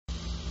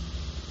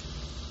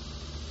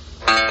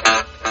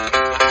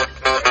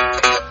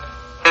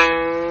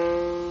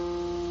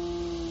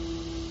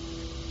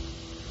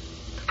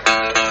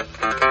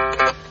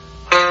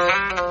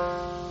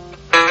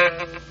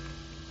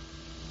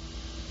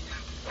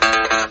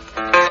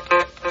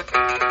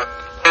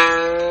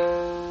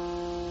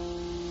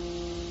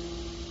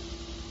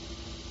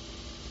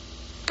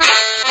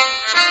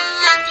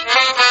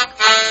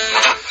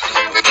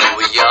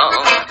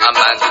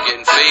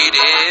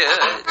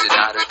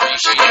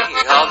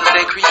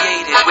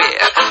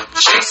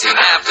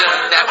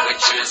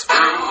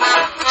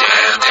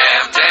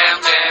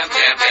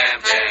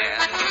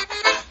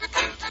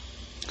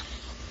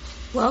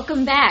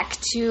back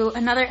to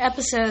another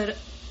episode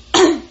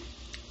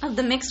of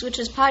the Mixed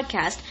Witches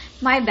podcast.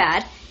 My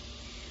bad.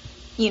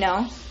 You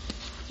know,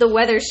 the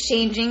weather's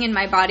changing and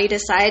my body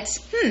decides,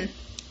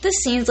 this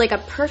seems like a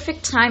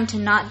perfect time to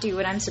not do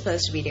what I'm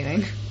supposed to be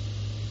doing.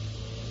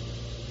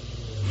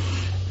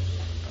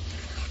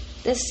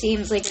 This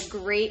seems like a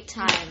great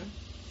time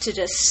to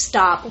just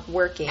stop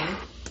working.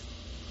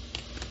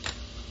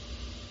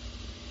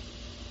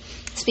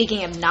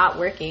 Speaking of not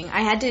working,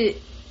 I had to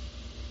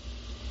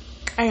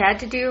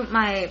do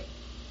my,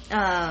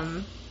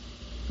 I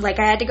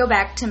had to go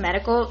back to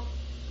medical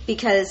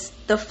because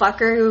the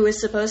fucker who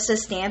was supposed to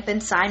stamp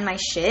and sign my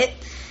shit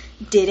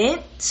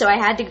didn't. So I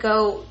had to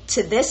go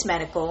to this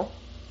medical.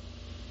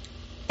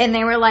 And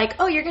they were like,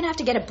 oh, you're going to have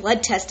to get a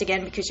blood test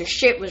again because your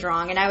shit was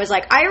wrong. And I was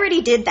like, I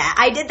already did that.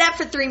 I did that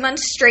for 3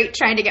 months straight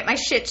trying to get my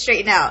shit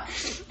straightened out.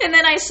 And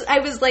then I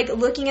was like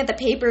looking at the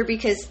paper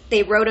because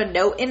they wrote a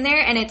note in there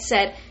and it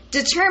said,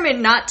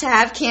 determined not to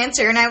have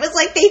cancer. And I was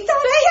like, they thought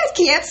I had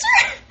cancer?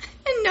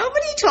 And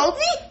nobody told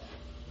me?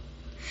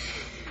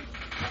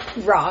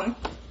 Wrong.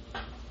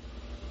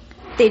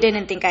 They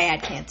didn't think I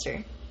had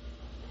cancer.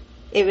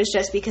 It was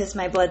just because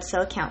my blood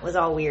cell count was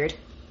all weird.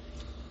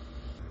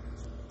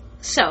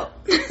 So,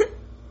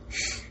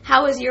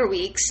 how was your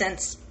week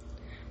since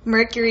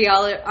Mercury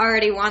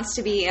already wants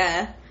to be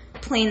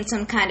playing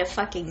some kind of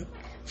fucking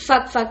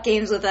fuck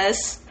games with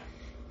us?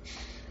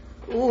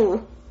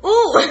 Ooh.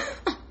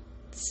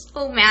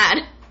 So mad.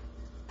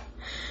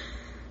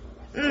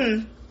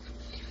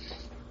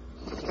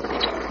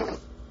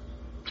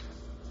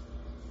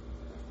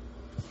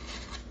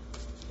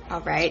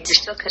 All right. You're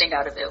still cutting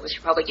out a bit. We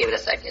should probably give it a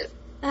second.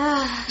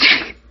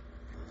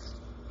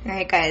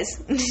 Alright,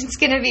 guys. It's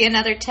going to be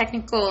another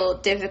technical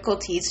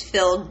difficulties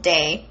filled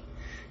day.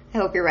 I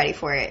hope you're ready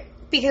for it.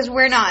 Because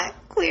we're not,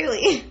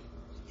 clearly.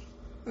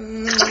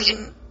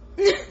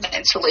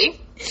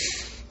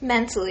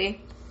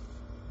 Mentally.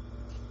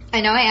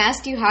 I know I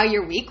asked you how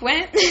your week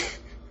went.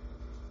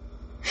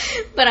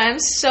 But I'm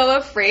so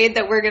afraid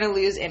that we're going to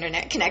lose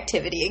internet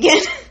connectivity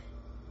again.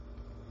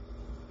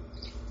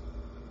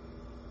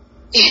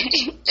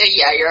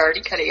 Yeah, you're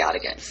already cutting out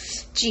again.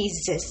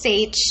 Jesus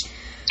H.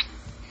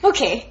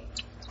 Okay,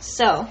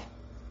 so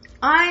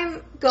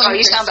I'm going. Oh,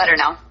 you sound better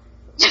now.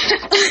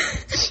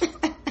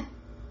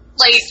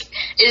 Like,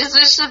 is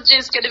this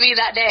just going to be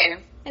that day?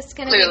 It's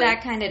going to be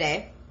that kind of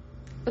day.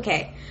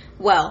 Okay,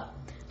 well,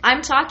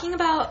 I'm talking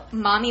about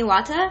Mami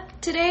Wata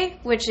today,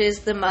 which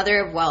is the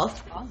mother of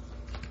wealth.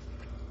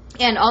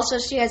 And also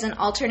she has an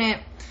alternate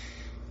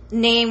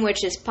name,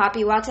 which is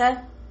Papi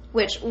Wata,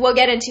 which we'll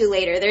get into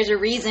later. There's a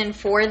reason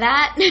for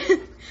that.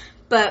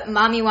 But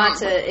Mami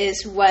Wata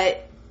is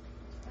what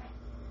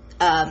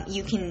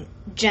you can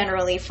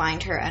generally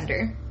find her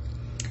under.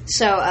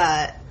 So,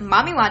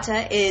 Mami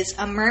Wata is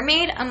a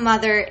mermaid, a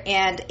mother,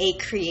 and a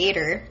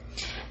creator.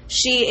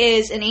 She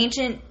is an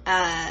ancient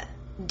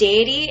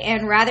deity,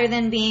 and rather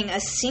than being a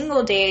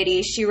single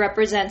deity, she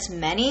represents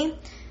many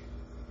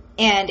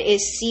and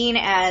is seen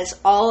as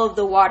all of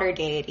the water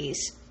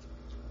deities.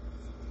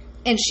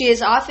 And she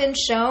is often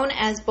shown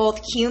as both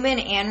human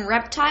and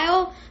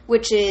reptile,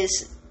 which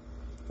is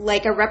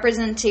like a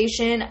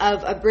representation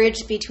of a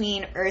bridge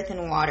between earth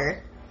and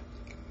water.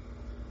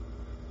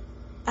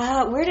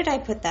 Where did I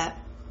put that?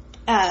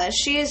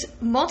 She is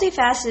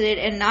multifaceted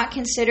and not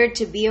considered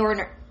to be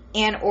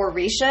an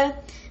Orisha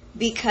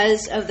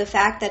because of the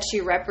fact that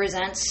she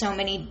represents so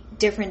many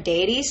different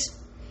deities.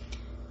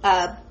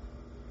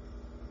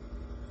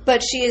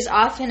 But she is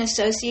often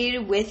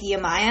associated with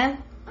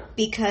Yamaya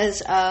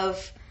because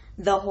of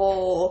the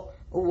whole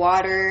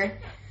water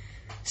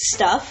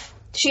stuff.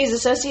 She is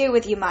associated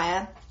with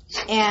Yamaya.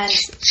 And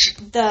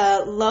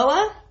the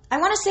Loa, I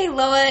want to say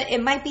Loa,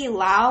 it might be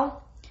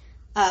Lao,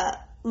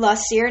 La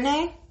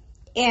Sirene,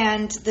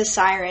 and the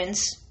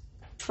sirens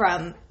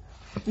from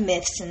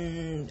myths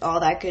and all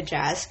that good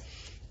jazz.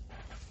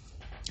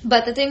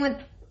 But the thing with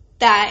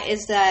that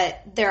is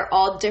that they're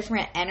all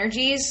different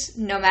energies,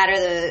 no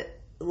matter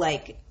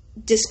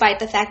despite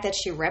the fact that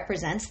she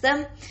represents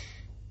them.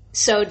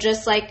 So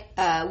just like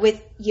with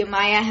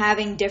Yamaya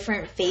having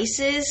different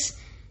faces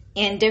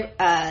and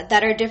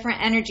that are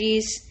different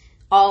energies,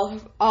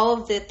 all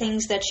of the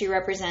things that she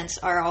represents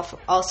are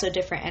also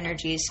different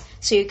energies.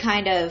 So you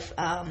kind of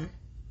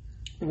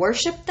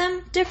worship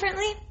them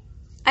differently,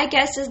 I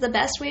guess is the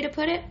best way to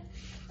put it.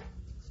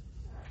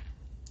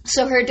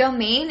 So her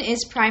domain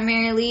is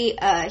primarily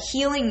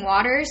healing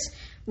waters,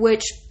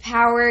 which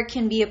power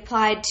can be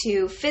applied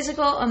to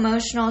physical,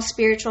 emotional,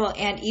 spiritual,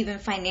 and even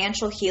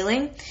financial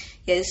healing.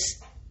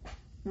 Is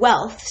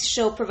wealth.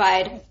 She'll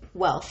provide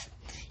wealth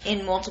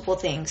in multiple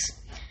things.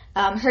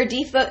 Her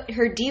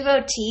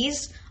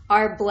devotees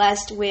are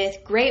blessed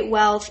with great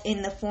wealth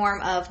in the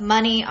form of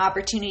money,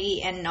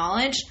 opportunity, and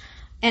knowledge.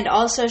 And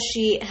also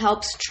she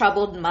helps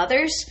troubled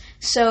mothers.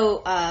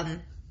 So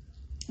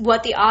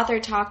what the author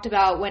talked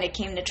about when it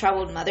came to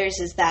troubled mothers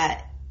is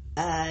that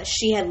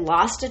she had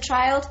lost a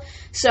child.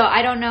 So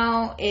I don't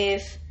know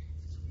if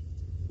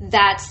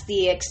that's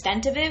the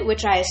extent of it,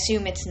 which I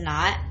assume it's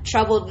not.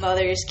 Troubled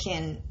mothers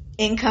can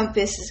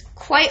encompass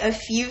quite a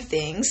few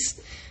things,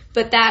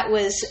 but that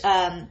was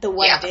the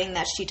one thing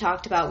that she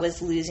talked about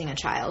was losing a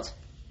child.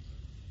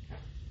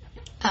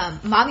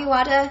 Mami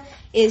Wata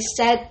is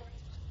said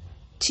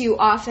to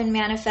often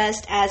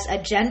manifest as a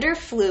gender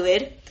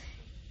fluid,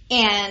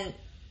 and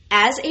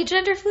as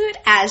gender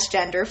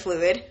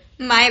fluid.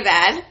 My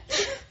bad.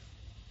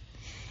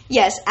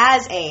 Yes,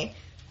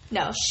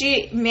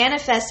 she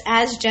manifests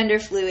as gender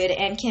fluid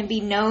and can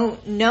be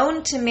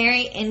known to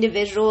marry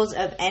individuals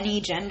of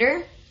any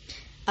gender.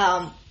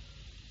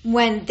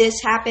 When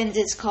this happens,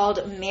 it's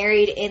called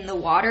married in the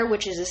water,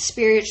 which is a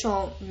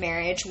spiritual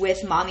marriage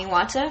with Mami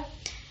Wata.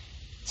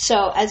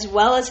 So, as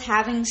well as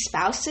having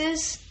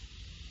spouses,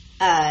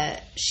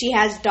 she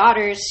has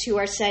daughters who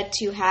are said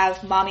to have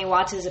Mami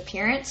Wata's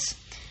appearance,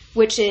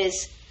 which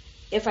is,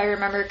 if I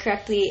remember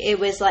correctly, it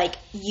was like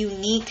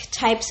unique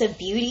types of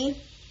beauty.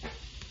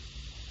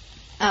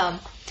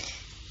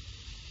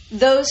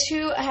 Those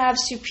who have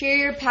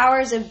superior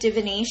powers of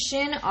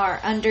divination are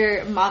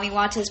under Mami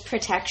Wata's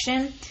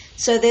protection.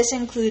 So this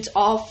includes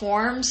all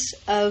forms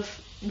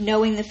of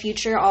knowing the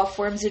future, all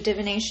forms of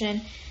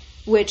divination,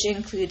 which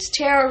includes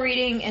tarot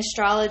reading,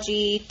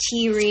 astrology,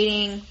 tea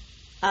reading,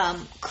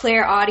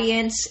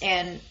 clairaudience,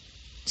 and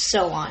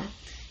so on.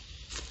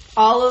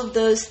 All of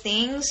those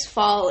things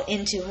fall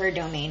into her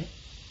domain.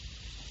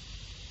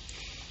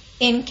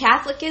 In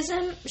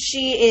Catholicism,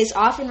 she is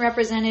often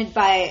represented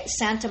by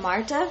Santa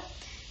Marta.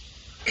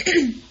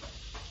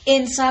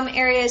 In some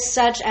areas,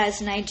 such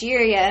as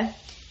Nigeria,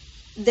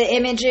 the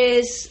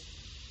images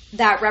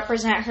that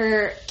represent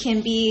her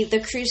can be the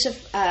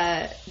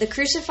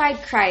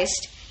crucified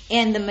Christ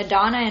and the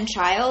Madonna and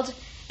Child,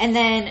 and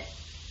then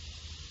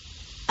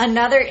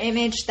another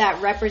image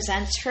that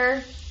represents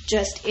her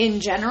just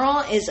in general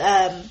is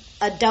a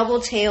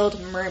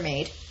double-tailed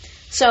mermaid.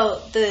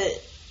 So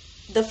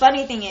the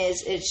funny thing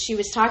is she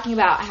was talking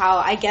about how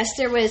I guess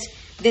there was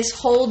this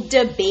whole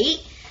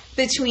debate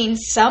between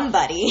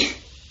somebody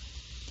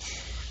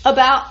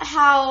about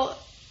how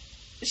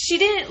she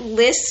didn't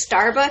list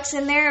Starbucks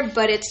in there,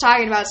 but it's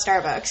talking about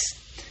Starbucks.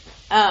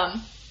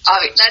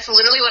 That's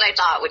literally what I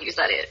thought when you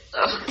said it. So.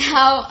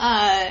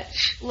 How,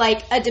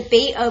 like, a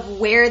debate of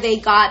where they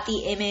got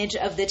the image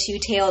of the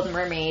two-tailed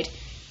mermaid.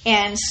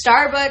 And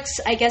Starbucks,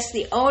 I guess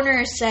the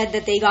owner said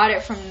that they got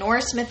it from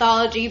Norse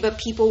mythology, but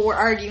people were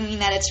arguing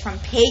that it's from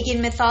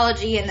pagan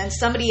mythology, and then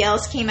somebody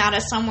else came out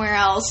of somewhere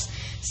else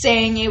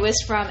saying it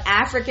was from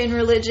African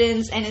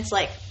religions, and it's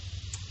like,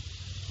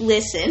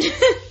 listen.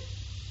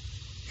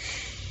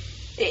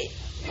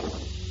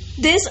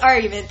 This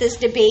argument, this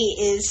debate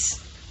is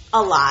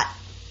a lot.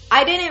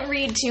 I didn't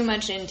read too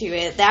much into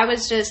it. That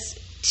was just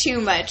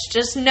too much.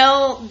 Just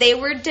know they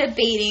were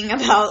debating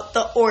about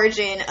the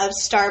origin of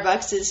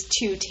Starbucks'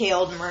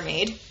 two-tailed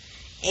mermaid,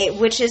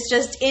 which is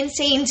just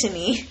insane to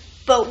me.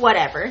 But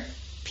whatever.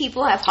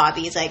 People have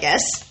hobbies, I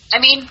guess. I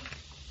mean,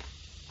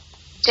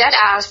 dead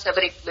ass,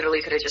 somebody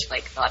literally could have just,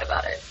 like, thought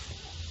about it.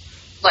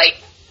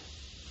 Like,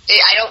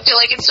 I don't feel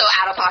like it's so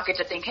out of pocket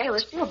to think, hey,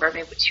 let's do a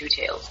mermaid with two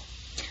tails.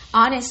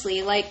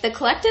 Honestly, like, the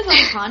collective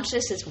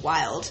unconscious is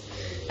wild.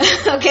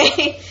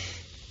 Okay?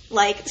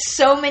 Like,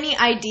 so many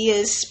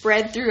ideas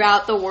spread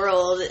throughout the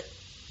world.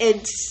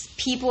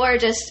 People are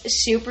just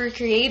super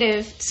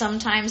creative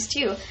sometimes,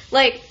 too.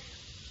 Like,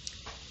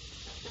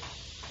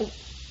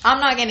 I'm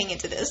not getting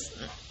into this.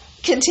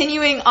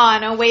 Continuing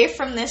on, away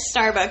from this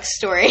Starbucks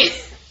story.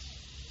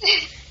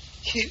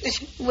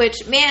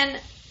 Which, man,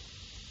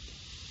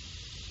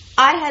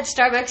 I had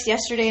Starbucks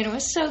yesterday and it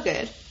was so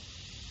good.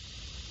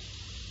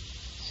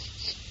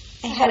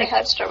 I haven't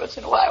had Starbucks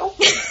in a while.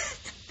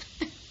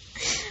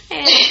 I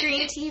had a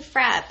green tea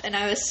frap, and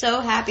I was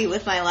so happy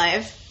with my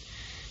life.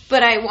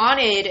 But I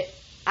wanted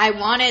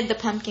the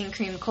pumpkin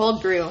cream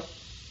cold brew.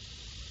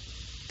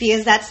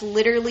 Because that's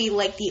literally,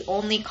 like, the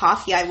only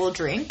coffee I will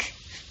drink.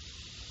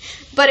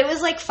 But it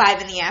was, like,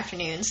 5 in the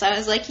afternoon, so I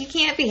was like, you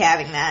can't be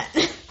having that.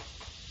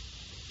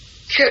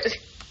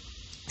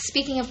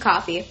 Speaking of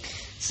coffee,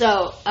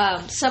 so,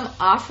 some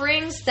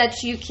offerings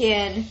that you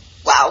can...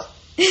 Wow.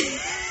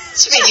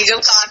 Speaking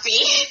of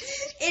coffee.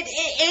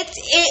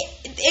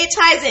 It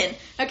ties in,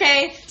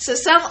 okay? So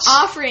some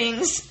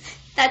offerings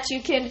that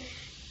you can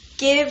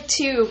give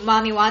to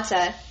Mami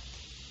Wata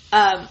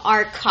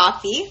are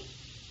coffee,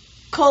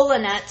 cola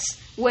nuts,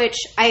 which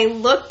I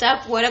looked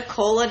up what a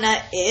cola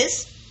nut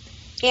is,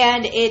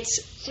 and it's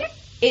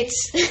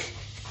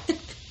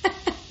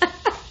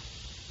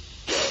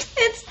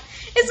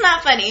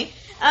not funny.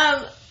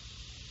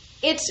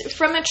 It's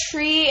from a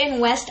tree in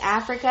West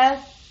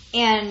Africa,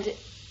 and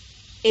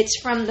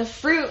it's from the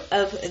fruit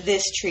of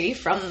this tree,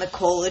 from the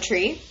cola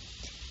tree.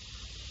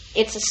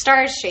 It's a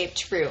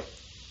star-shaped fruit.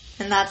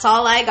 And that's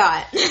all I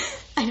got.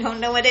 I don't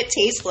know what it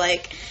tastes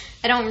like.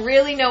 I don't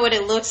really know what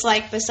it looks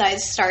like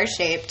besides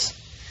star-shaped.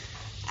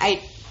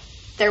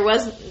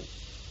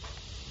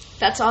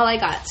 That's all I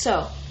got.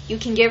 So, you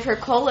can give her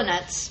cola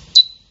nuts.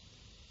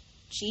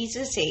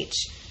 Jesus H.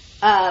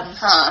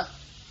 Well,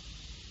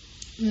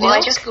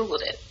 I just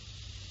Googled it.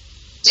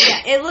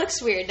 Yeah, it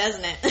looks weird,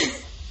 doesn't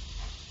it?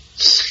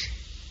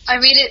 I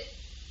mean,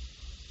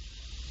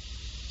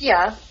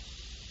 Yeah.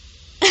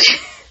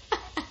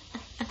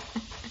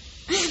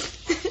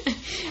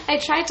 I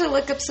tried to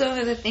look up some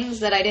of the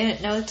things that I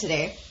didn't know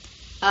today.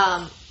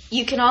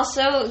 You can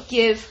also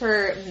give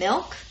her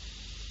milk,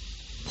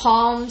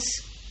 palms,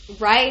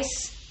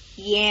 rice,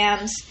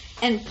 yams,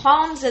 and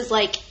palms is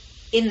like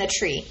in the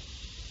tree,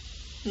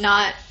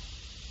 not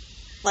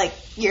like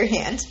your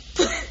hand.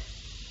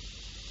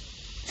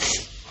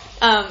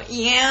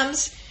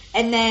 Yams,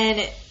 and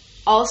then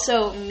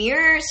also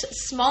mirrors,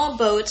 small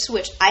boats,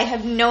 which I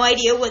have no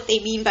idea what they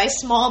mean by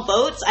small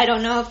boats. I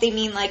don't know if they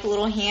mean like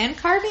little hand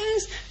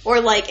carvings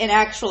or like an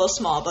actual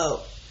small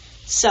boat.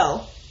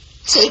 So,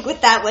 take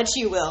with that what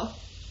you will.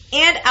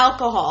 And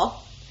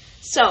alcohol.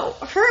 So,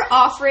 her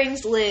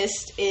offerings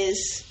list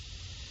is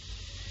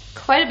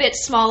quite a bit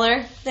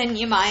smaller than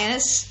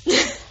Yamaya's.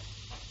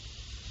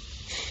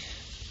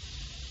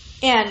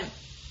 And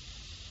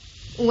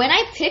when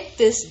I picked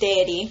this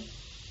deity,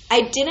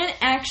 I didn't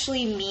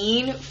actually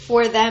mean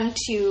for them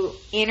to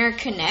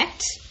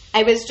interconnect.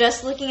 I was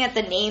just looking at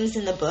the names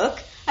in the book.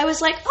 I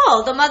was like,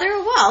 oh, the Mother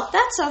of Wealth,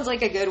 that sounds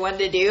like a good one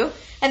to do.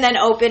 And then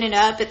open it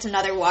up, it's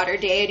another water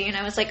deity, and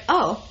I was like,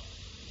 oh,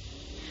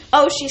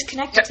 she's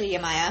connected to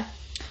Yamaya.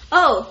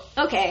 Oh,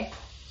 okay.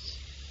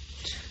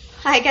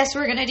 I guess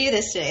we're going to do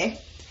this today.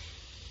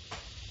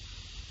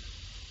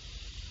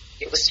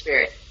 It was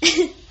spirit.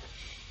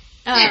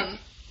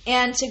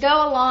 And to go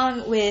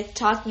along with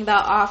talking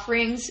about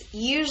offerings,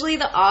 usually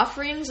the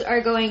offerings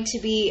are going to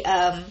be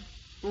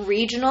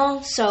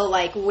regional, so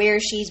like where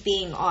she's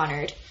being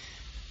honored.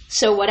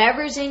 So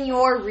whatever's in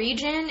your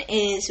region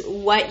is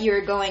what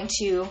you're going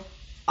to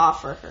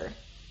offer her.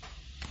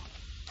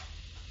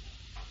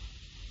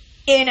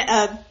 In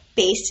a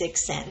basic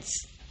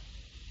sense.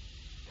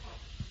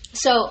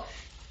 So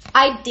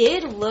I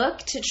did look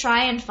to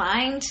try and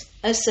find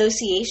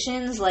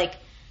associations like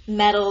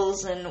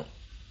metals and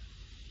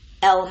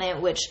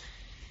element, which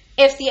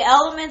if the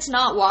element's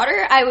not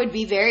water, I would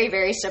be very,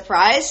 very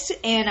surprised,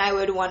 and I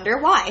would wonder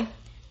why.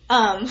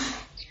 I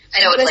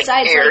know, it's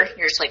like air. Like,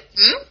 you're just like,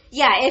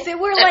 Yeah, if it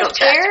were like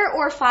air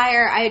or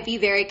fire, I'd be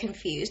very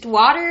confused.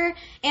 Water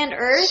and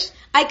earth,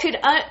 I could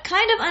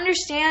kind of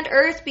understand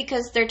earth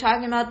because they're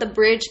talking about the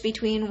bridge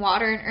between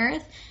water and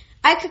earth.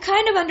 I could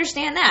kind of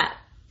understand that.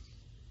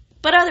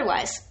 But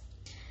otherwise.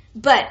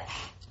 But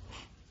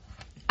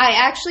I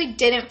actually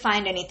didn't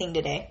find anything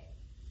today.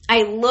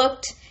 I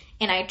looked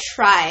and I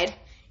tried,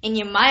 and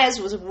Yamaya's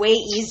was way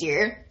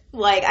easier.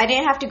 Like, I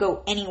didn't have to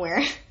go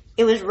anywhere.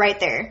 It was right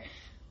there.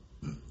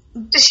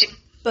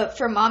 But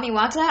for Mami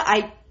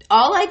Wata,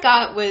 all I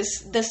got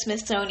was the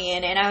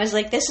Smithsonian, and I was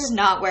like, this is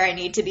not where I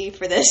need to be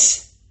for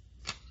this.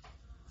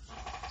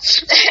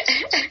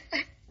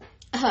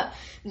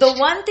 The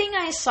one thing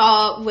I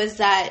saw was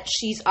that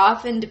she's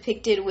often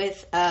depicted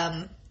with,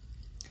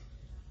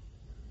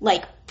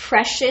 like,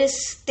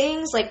 precious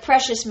things, like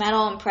precious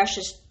metal and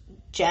precious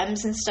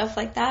gems and stuff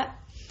like that.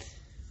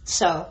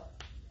 So,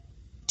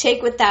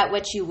 take with that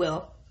what you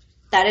will.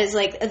 That is,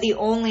 like, the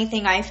only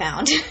thing I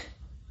found.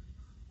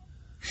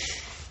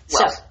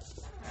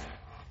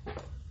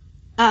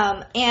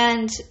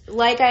 And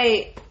like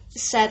I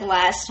said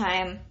last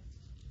time,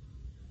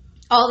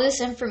 all this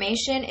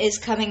information is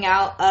coming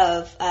out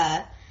of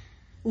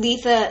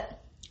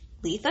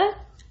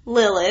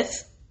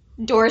Lilith,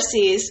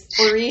 Dorsey's,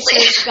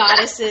 Orisha's,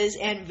 goddesses,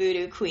 and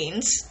voodoo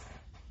queens.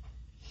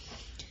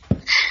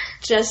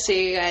 Just so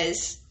you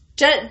guys,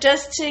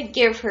 just to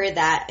give her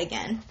that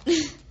again.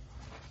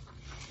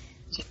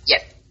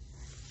 Yep.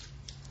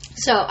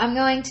 So I'm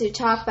going to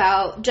talk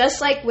about,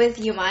 just like with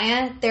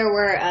Yamaya, there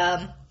were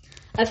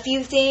a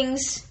few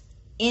things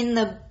in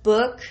the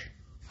book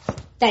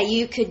that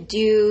you could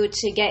do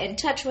to get in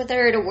touch with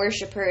her, to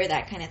worship her,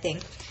 that kind of thing.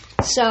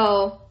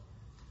 So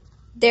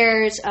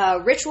there's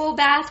a ritual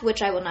bath,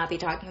 which I will not be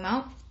talking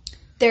about.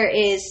 There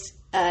is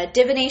a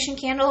divination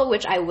candle,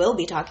 which I will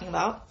be talking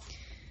about.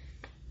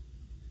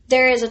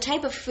 There is a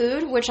type of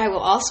food, which I will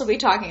also be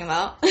talking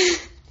about.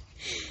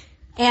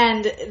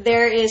 And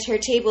there is her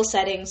table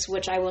settings,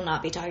 which I will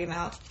not be talking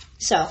about.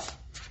 So,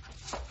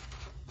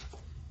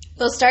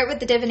 we'll start with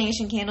the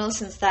divination candle,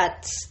 since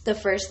that's the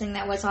first thing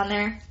that was on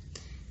there.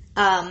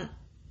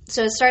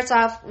 So it starts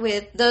off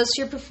with, those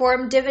who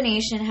perform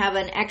divination have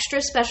an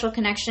extra special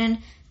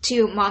connection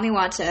to Mami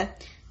Wata.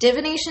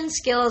 Divination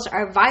skills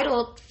are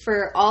vital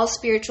for all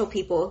spiritual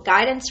people.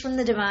 Guidance from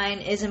the divine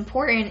is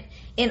important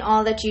in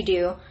all that you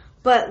do.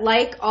 But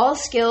like all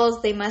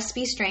skills, they must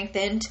be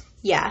strengthened.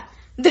 Yeah,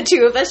 the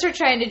two of us are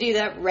trying to do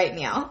that right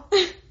now.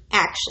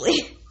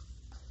 Actually.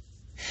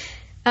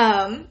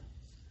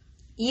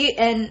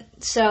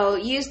 So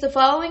use the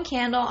following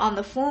candle on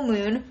the full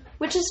moon,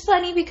 which is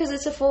funny because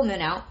it's a full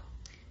moon out,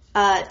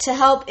 to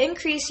help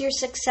increase your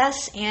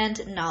success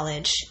and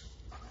knowledge.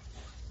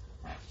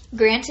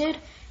 Granted,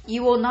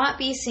 you will not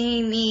be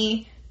seeing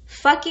me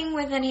fucking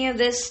with any of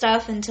this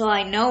stuff until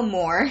I know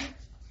more,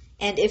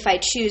 and if I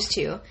choose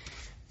to.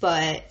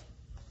 But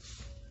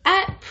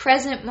at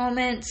present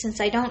moment,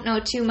 since I don't know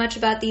too much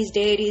about these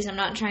deities, I'm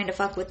not trying to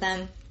fuck with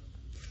them.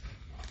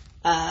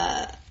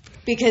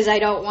 because I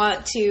don't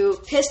want to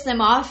piss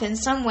them off in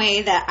some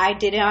way that I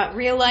did not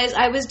realize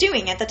I was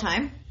doing at the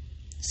time.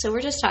 So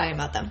we're just talking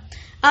about them.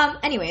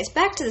 Anyways,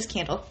 back to this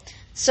candle.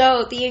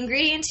 So the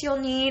ingredients you'll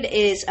need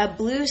is a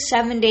blue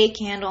 7-day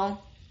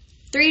candle,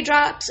 3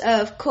 drops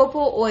of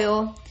copal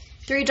oil,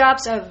 3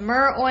 drops of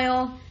myrrh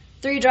oil,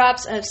 3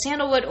 drops of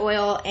sandalwood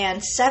oil,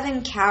 and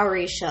 7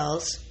 cowrie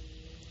shells.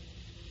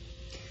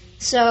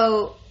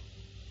 So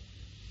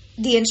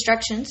the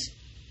instructions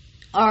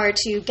are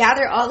to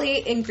gather all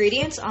the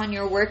ingredients on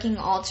your working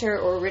altar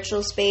or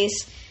ritual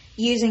space.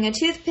 Using a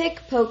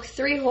toothpick, poke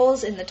 3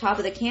 holes in the top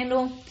of the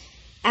candle.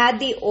 Add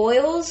the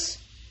oils.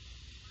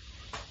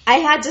 I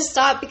had to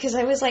stop because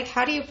I was like,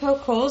 how do you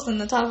poke holes in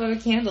the top of a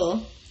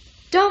candle?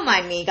 Don't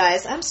mind me,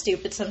 guys. I'm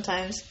stupid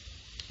sometimes.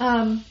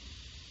 Add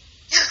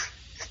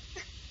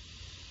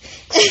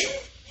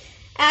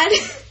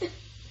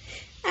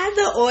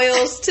the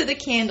oils to the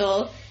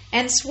candle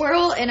and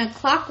swirl in a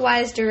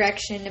clockwise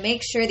direction to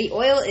make sure the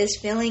oil is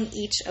filling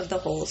each of the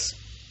holes.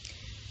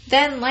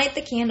 Then light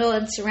the candle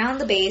and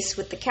surround the base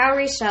with the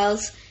cowrie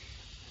shells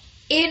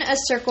in a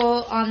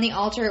circle on the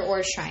altar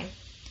or shrine.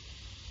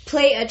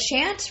 Play a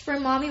chant for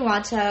Mami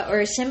Wata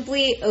or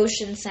simply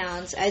ocean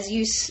sounds as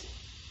you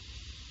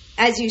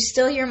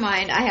still your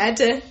mind. I had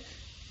to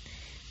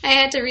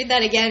read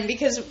that again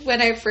because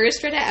when I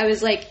first read it, I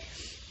was like,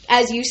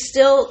 as you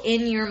still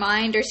in your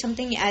mind or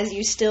something, as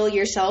you still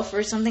yourself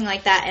or something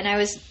like that, and I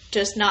was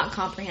just not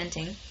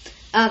comprehending.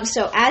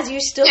 So as you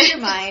still your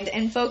mind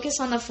and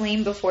focus on the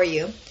flame before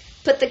you,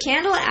 put the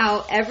candle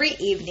out every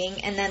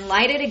evening and then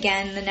light it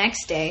again the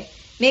next day,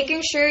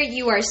 making sure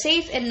you are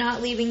safe and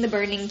not leaving the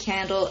burning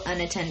candle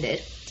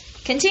unattended.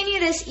 Continue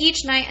this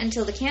each night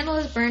until the candle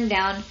is burned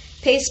down.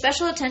 Pay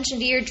special attention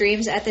to your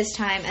dreams at this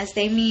time as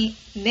they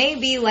may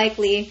be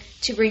likely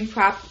to bring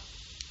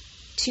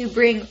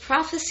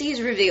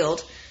prophecies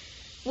revealed.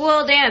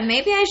 Well, damn,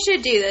 maybe I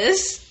should do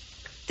this.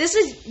 This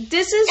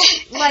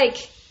is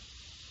like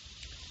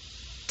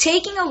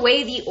taking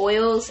away the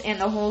oils and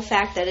the whole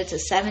fact that it's a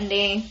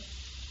 7-day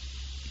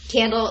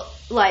candle,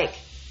 like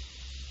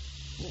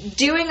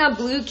doing a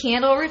blue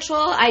candle ritual.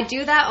 I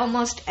do that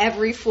almost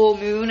every full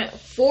moon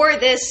for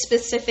this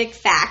specific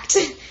fact,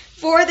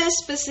 for this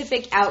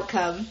specific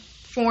outcome,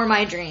 for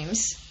my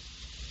dreams.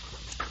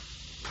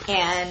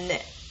 And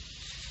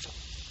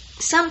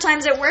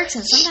sometimes it works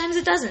and sometimes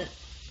it doesn't.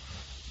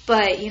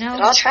 But, you know,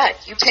 I'll try.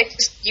 You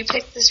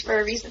picked this for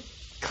a reason.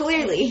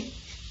 Clearly.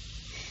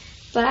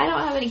 But I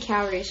don't have any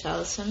cowrie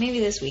shells, so maybe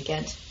this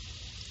weekend.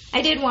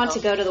 I did want to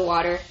go to the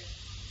water,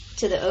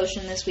 to the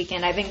ocean this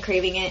weekend. I've been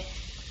craving it.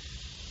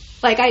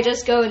 Like, I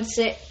just go and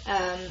sit,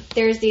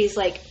 there's these,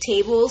 like,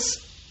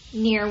 tables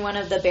near one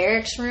of the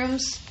barracks,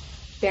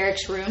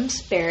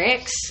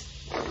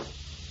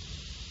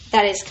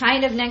 that is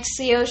kind of next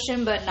to the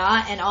ocean, but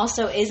not, and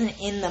also isn't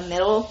in the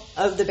middle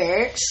of the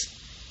barracks.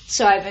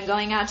 So I've been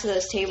going out to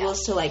those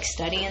tables to, like,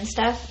 study and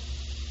stuff.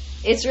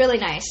 It's really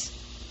nice,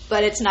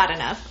 but it's not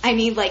enough. I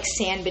need, like,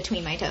 sand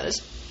between my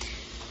toes.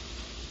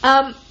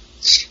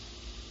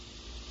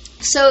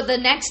 So the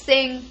next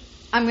thing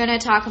I'm going to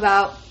talk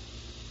about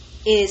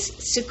is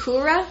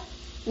Sakura,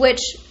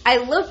 which I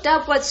looked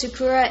up what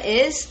Sakura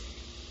is,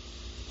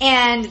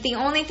 and the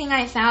only thing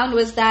I found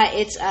was that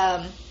it's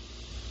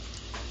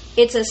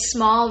a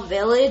small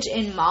village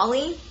in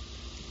Mali.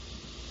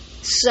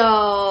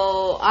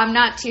 So I'm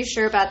not too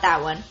sure about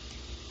that one.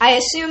 I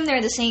assume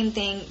they're the same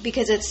thing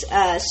because it's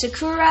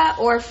Sakura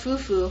or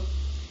Fufu,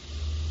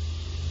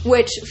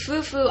 which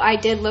Fufu I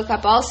did look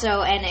up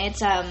also, and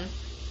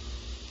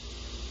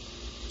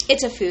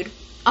it's a food,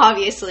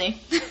 obviously.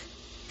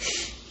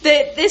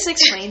 This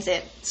explains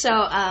it. So,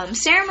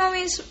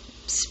 ceremonies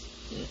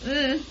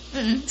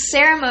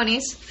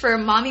for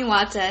Mami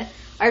Wata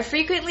are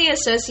frequently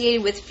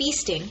associated with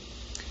feasting.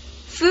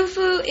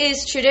 Fufu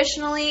is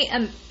traditionally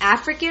an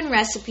African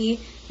recipe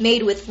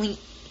made with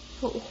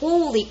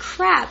holy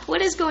crap,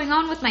 what is going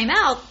on with my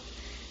mouth?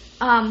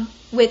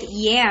 With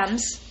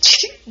yams,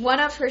 one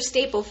of her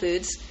staple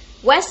foods.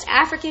 West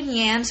African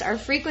yams are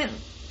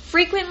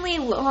frequently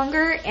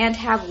longer and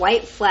have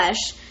white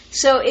flesh.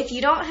 So if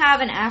you don't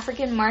have an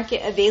African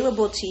market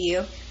available to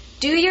you,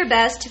 do your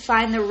best to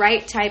find the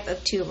right type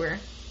of tuber.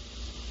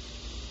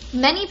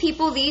 Many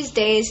people these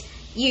days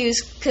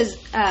use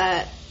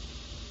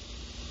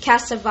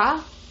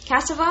cassava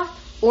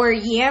or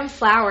yam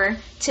flour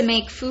to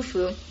make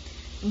fufu,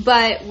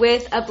 but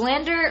with a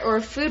blender or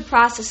food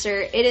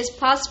processor, it is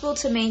possible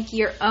to make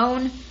your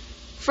own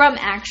from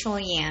actual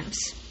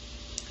yams.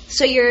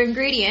 So your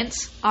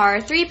ingredients are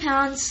 3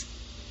 pounds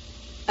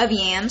of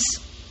yams,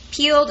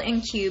 peeled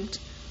and cubed,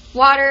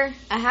 water,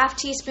 a half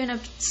teaspoon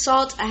of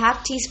salt, a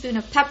half teaspoon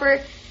of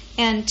pepper,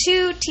 and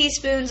 2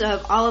 teaspoons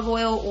of olive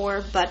oil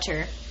or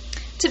butter.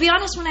 To be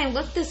honest, when I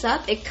looked this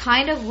up, it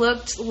kind of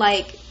looked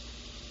like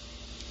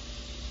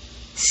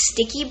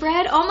sticky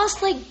bread,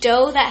 almost like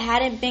dough that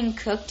hadn't been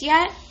cooked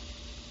yet.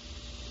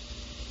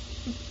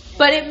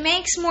 But it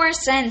makes more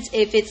sense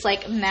if it's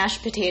like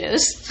mashed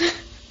potatoes.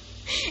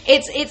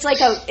 It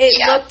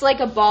looked like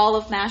a ball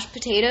of mashed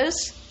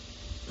potatoes.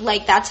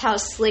 like, that's how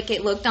slick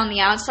it looked on the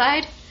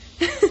outside.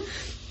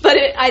 But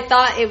I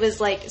thought it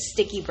was, like,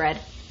 sticky bread.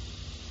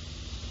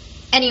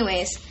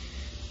 Anyways,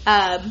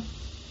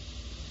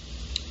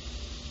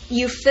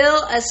 you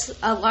fill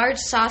a large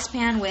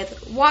saucepan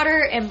with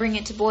water and bring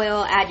it to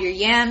boil. Add your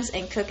yams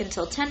and cook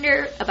until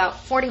tender,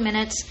 about 40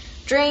 minutes.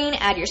 Drain,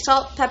 add your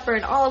salt, pepper,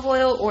 and olive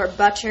oil or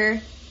butter,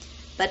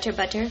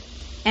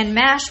 and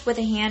mash with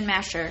a hand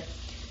masher.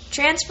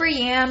 Transfer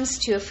yams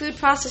to a food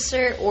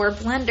processor or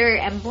blender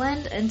and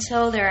blend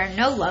until there are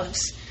no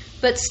lumps,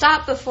 but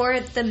stop before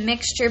the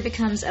mixture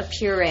becomes a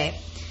puree.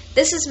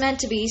 This is meant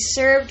to be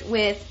served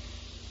with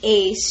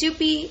a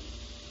soupy,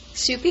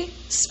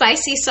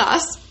 spicy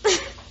sauce.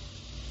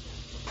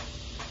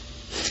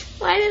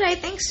 Why did I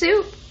think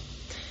soup?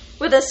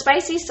 With a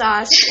spicy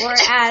sauce or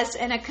as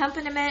an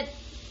accompaniment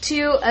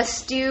to a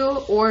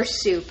stew or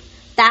soup.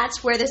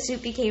 That's where the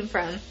soupy came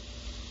from.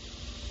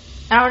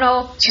 I don't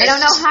know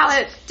how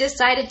it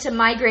decided to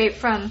migrate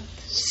from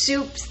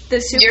the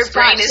soup. Your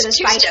brain is to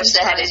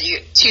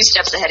the two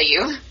steps ahead of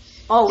you.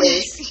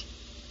 Always.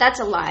 That's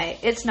a lie.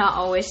 It's not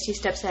always 2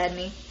 steps ahead of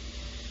me.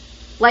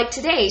 Like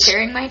today,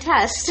 during my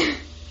test.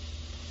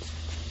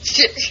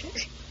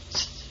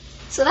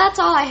 So that's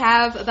all I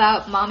have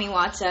about Mami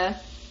Wata.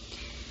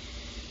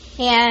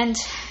 And,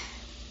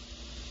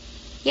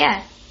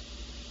 yeah.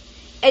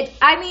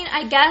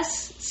 I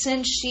guess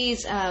since she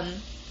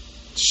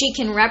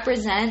can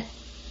represent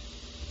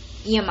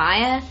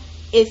Yamaya,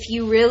 if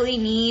you really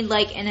need,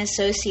 like, an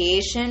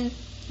association,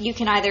 you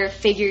can either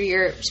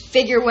figure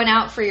one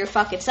out for your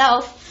fucking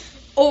self,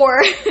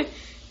 or you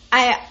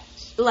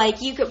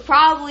could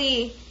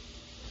probably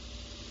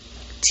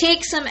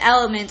take some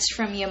elements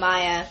from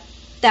Yamaya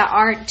that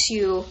aren't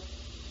too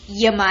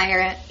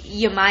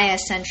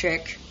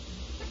Yamaya-centric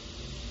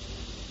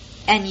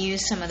and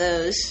use some of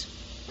those.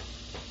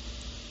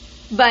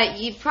 But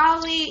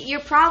you're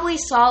probably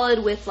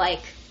solid with,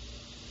 like,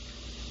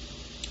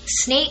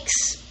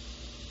 snakes,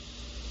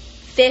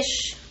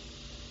 fish,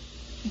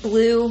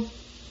 blue,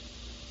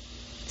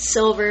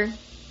 silver,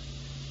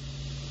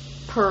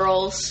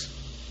 pearls,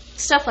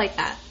 stuff like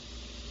that.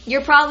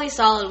 You're probably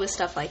solid with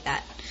stuff like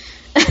that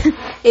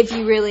if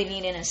you really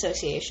need an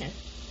association.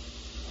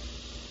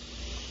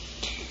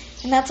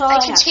 And that's all I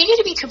continue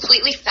to be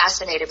completely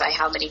fascinated by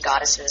how many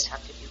goddesses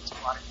have to do with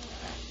water.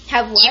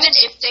 Have what? Even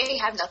if they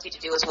have nothing to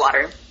do with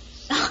water.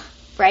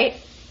 Right?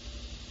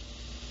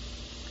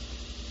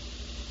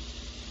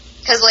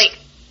 Because,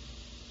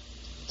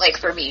 like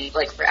for me,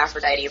 like for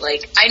Aphrodite,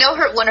 like, I know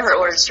one of her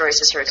origin stories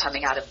is her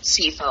coming out of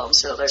sea foam,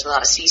 so there's a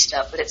lot of sea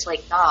stuff, but it's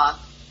like, nah,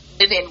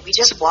 women, we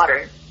just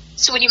water.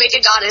 So when you make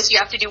a goddess, you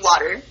have to do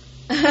water.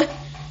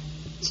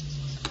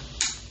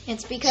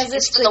 It's because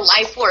it's the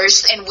life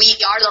force, and we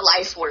are the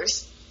life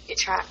force. Get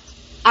trapped.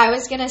 I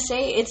was going to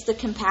say it's the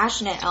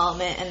compassionate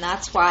element, and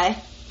that's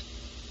why.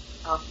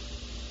 Oh.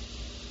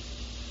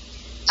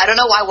 I don't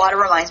know why water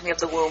reminds me of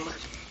the womb.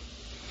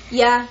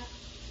 Yeah.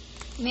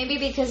 Maybe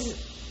because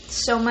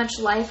so much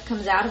life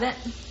comes out of it.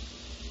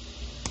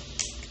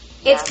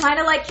 Yeah. It's kind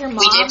of like your mom.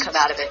 We did come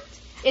out of it.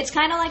 It's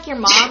kind of like your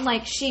mom.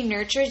 Like, she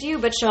nurtures you,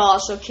 but she'll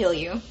also kill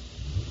you.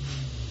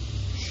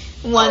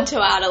 One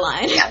toe out of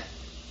line. Yeah.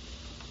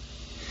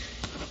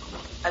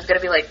 I was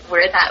gonna be like,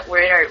 we're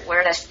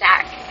in a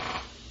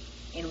sack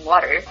in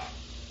water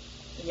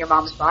in your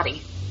mom's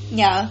body.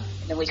 Yeah.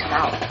 And then we come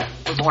out.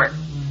 We're born.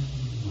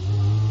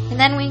 And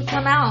then we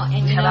come out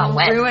and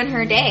ruin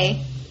her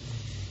day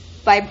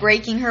by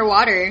breaking her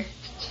water.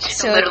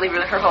 So literally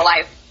ruin her whole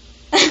life.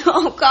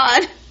 Oh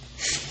God.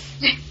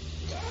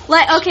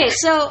 Okay,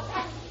 so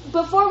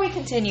before we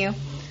continue,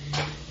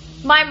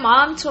 my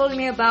mom told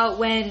me about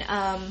when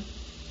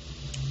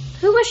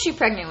who was she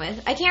pregnant with?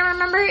 I can't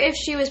remember if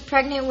she was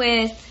pregnant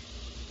with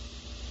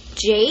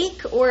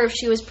Jake or if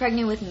she was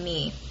pregnant with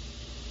me.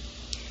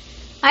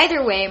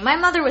 Either way, my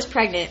mother was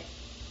pregnant.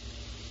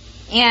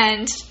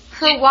 And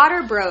her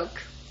water broke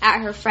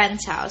at her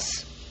friend's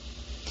house.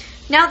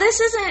 Now,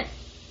 this isn't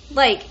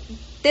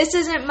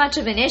much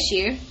of an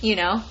issue, you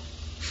know.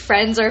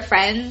 Friends are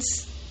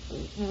friends.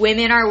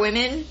 Women are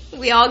women.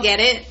 We all get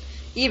it.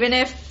 Even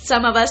if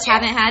some of us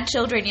haven't had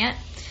children yet.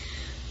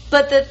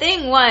 But the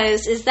thing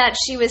is that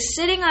she was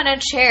sitting on a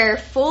chair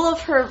full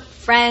of her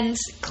friend's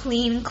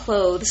clean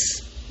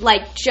clothes.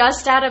 Like,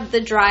 just out of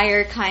the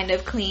dryer kind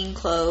of clean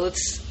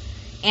clothes.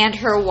 And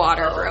her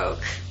water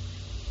broke.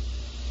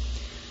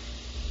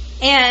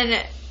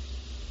 And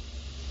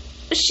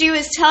she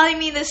was telling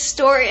me this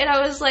story, and I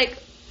was like,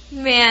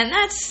 man,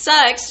 that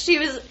sucks. She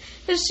was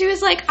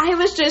like, I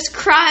was just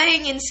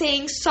crying and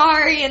saying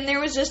sorry, and there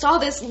was just all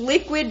this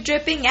liquid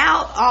dripping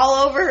out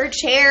all over her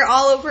chair,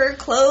 all over her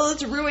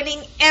clothes,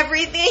 ruining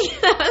everything.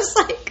 And I was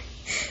like,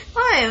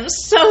 I am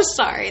so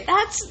sorry.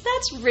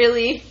 That's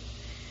really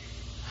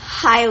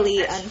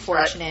highly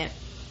unfortunate.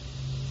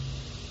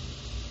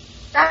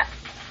 That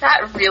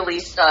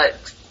really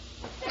sucks.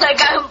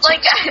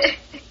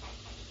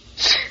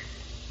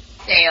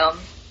 Damn.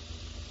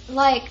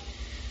 Like,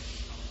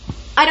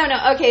 I don't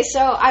know. Okay, so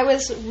I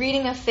was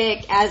reading a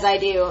fic, as I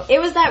do. It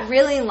was that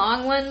really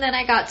long one that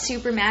I got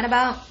super mad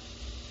about.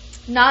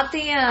 Not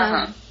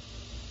the,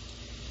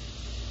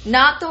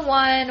 not the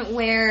one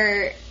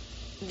where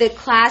the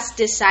class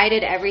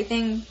decided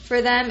everything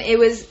for them. It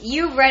was,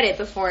 you read it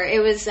before.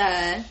 It was,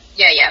 Yeah.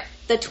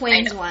 the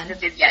twins one.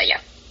 Yeah.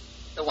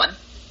 The one.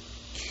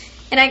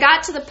 And I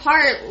got to the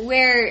part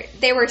where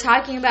they were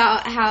talking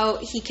about how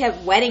he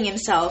kept wetting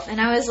himself, and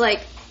I was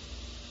like,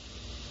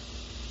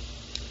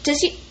 I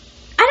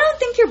don't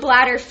think your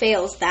bladder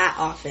fails that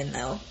often,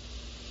 though.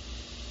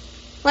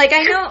 Like,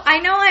 I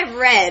know I've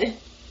read,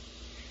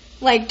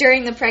 like,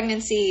 during the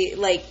pregnancy,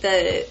 like,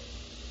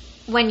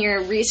 when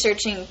you're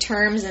researching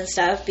terms and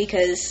stuff,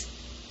 because,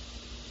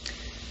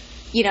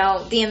 you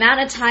know, the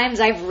amount of times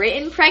I've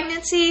written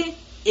pregnancy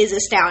is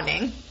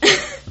astounding.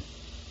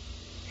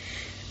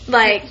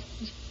 Like,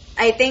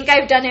 I think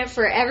I've done it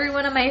for every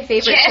one of my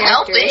favorite characters. Can't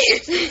help it.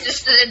 It's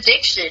just an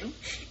addiction.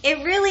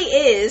 It really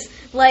is.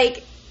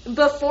 Like,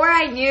 before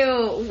I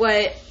knew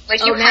what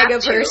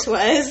Omegaverse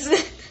was,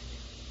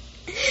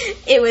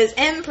 it was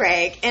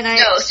Mpreg, and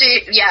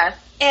yeah.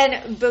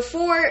 And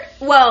before,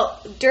 well,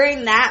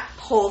 during that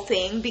whole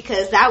thing,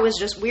 because that was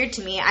just weird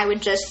to me, I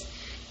would just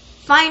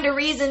find a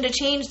reason to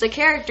change the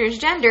character's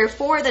gender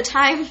for the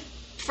time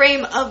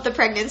frame of the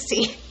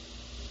pregnancy.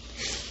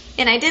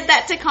 And I did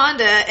that to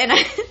Conda, and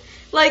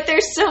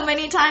there's so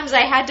many times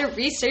I had to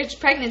research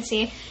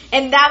pregnancy,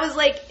 and that was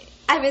like,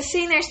 I was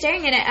sitting there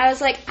staring at it, I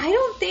was like, I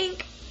don't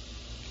think,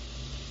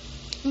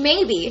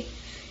 maybe,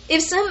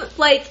 if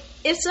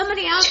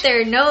somebody out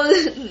there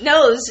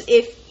knows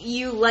if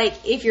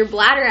your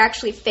bladder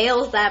actually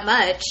fails that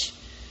much,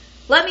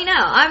 let me know.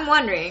 I'm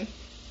wondering,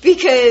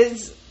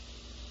 because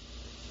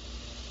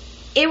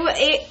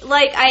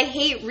I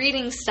hate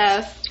reading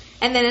stuff,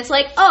 and then it's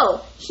like,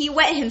 oh, he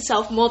wet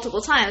himself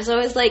multiple times. So I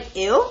was like,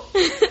 ew?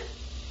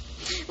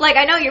 Like,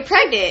 I know you're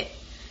pregnant,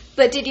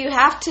 but did you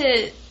have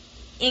to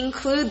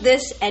include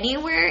this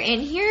anywhere in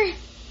here?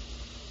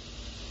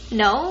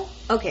 No?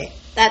 Okay,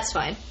 that's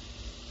fine.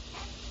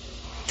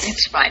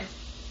 It's fine.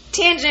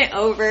 Tangent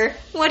over.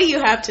 What do you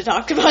have to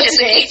talk about just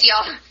today? In case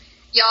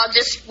y'all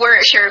just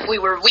weren't sure if we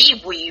were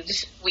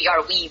weebs. We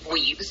are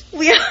weebs.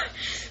 We are.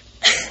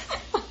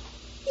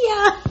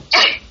 Yeah.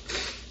 Just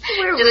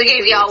in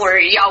case y'all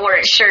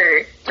weren't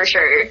sure for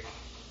sure.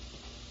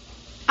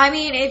 I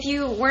mean, if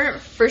you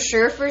weren't for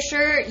sure,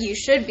 you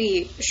should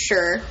be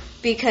sure,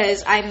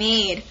 because I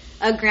made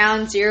a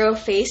Ground Zero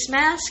face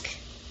mask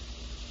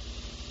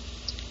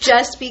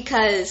just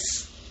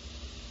because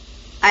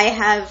I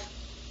have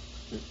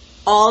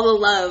all the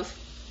love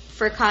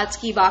for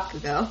Katsuki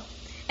Bakugo.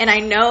 And I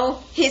know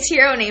his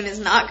hero name is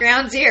not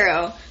Ground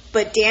Zero,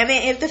 but damn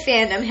it if the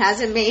fandom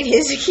hasn't made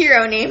his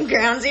hero name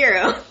Ground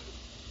Zero.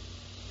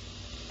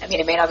 I mean,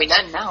 it may not be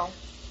done now.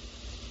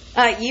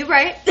 You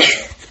right.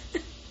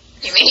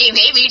 He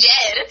may be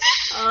dead.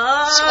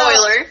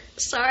 Spoiler.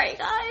 Sorry,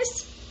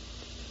 guys.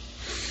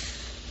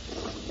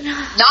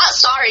 Not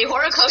sorry.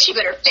 Horikoshi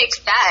better fix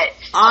that.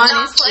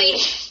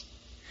 Honestly.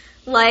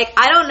 Like,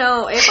 I don't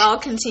know if I'll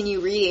continue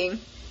reading.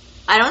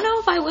 I don't know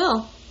if I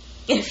will.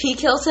 If he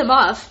kills him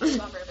off. I'm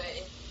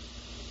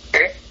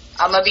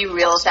gonna be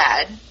real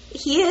sad.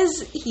 He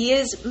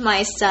is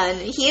my son.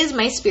 He is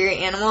my spirit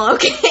animal,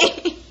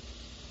 okay?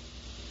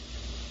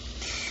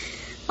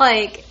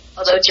 Like...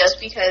 Although, just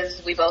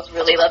because we both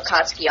really love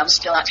Katsuki, I'm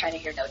still not trying to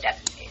hear no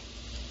Deku name.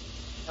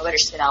 No better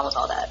sit down with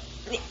all that.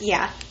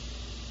 Yeah.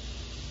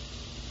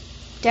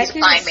 He's a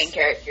fine main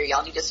character.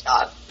 Y'all need to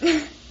stop.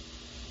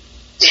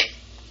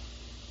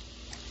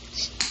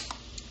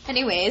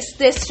 Anyways,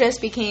 this just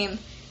became,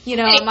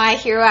 My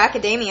Hero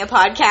Academia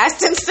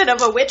podcast instead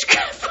of a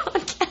witchcraft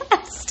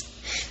podcast.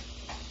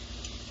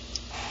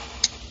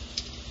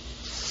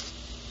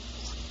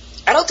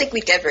 I don't think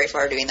we'd get very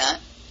far doing that.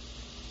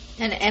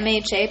 An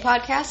MHA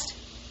podcast?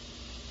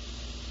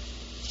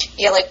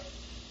 Yeah,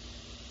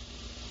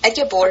 I'd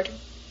get bored.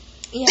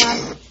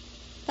 Yeah,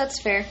 that's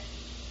fair.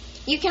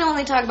 You can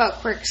only talk about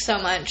quirks so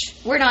much.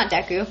 We're not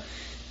Deku.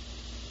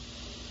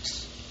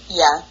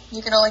 Yeah,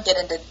 you can only get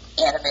into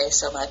anime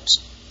so much.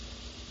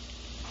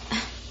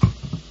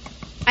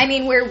 I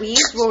mean, we're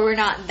weebs, but we're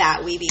not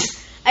that weeby.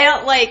 I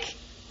don't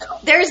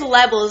there's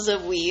levels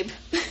of weeb.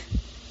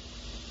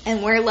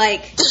 And we're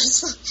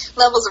There's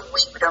levels of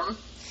weebdom.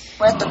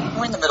 We're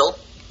in the middle.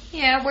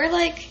 Yeah, we're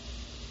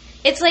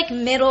it's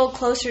middle,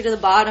 closer to the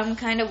bottom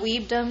kind of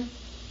weebdom.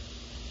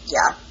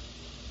 Yeah.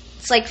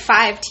 It's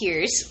 5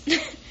 tiers.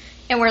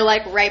 And we're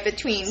right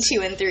between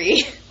 2 and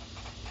 3.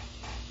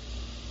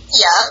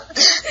 Yeah.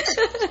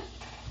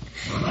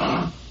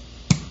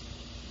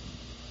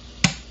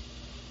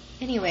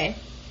 Anyway.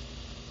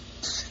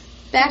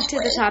 Back to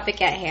the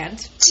topic at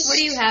hand. What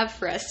do you have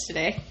for us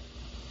today?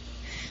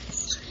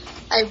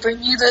 I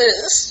bring you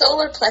the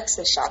solar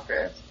plexus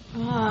chakra.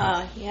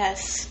 Ah,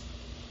 yes.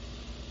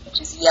 Which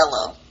is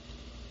yellow.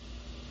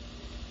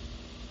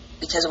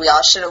 Because we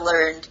all should have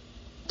learned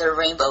the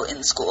rainbow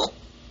in school.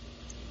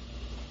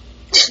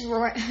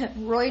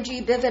 Roy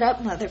G. Biv it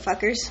up,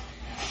 motherfuckers.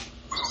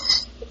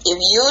 If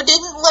you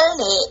didn't learn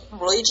it,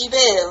 Roy G.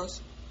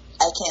 Biv,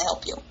 I can't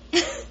help you.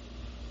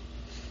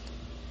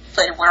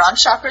 But we're on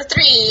chakra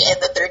 3,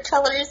 and the third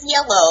color is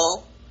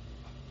yellow.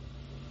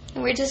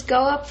 And we just go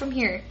up from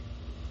here.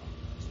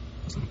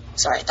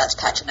 Sorry, that's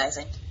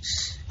patronizing.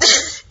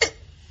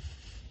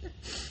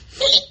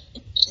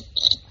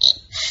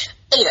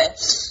 Anyway,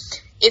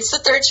 it's the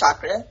third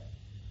chakra.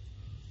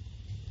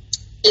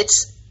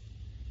 It's...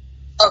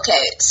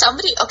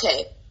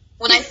 Okay,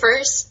 when I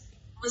first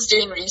was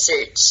doing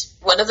research,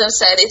 one of them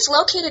said, it's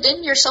located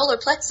in your solar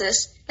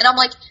plexus. And I'm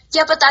like,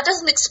 yeah, but that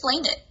doesn't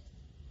explain it.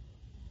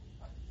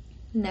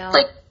 No.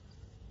 Like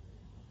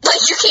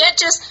you can't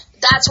just...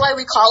 That's why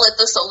we call it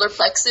the solar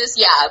plexus.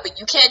 Yeah, but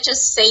you can't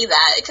just say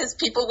that because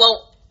people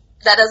won't...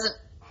 That doesn't...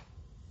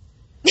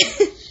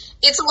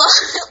 It's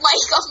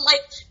I'm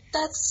like,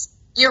 that's...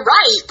 You're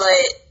right, but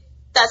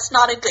that's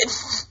not a good...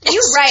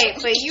 You're right,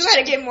 but you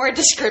gotta get more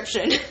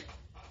description.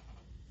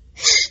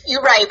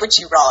 You're right, but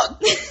you're wrong.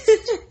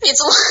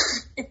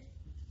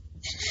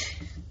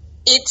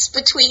 It's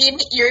between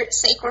your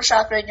sacral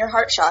chakra and your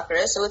heart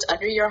chakra, so it's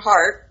under your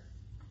heart.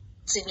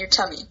 It's in your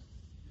tummy.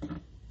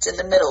 It's in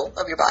the middle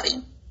of your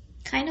body.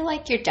 Kind of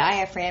like your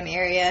diaphragm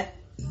area.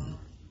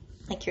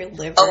 Like your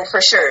liver. Oh,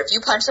 for sure. If you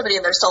punch somebody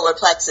in their solar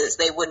plexus,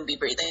 they wouldn't be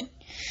breathing.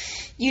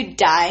 You'd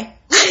die.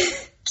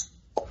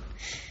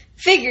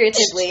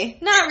 Figuratively.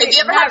 Not If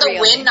you ever had the really.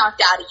 wind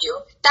knocked out of you,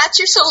 that's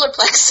your solar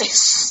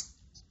plexus.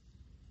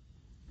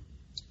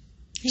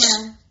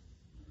 Yeah.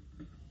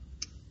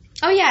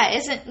 Oh, yeah,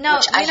 isn't... No,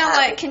 Which you know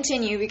what?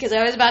 Continue, because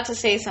I was about to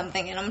say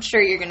something, and I'm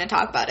sure you're going to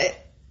talk about it.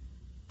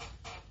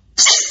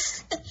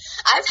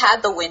 I've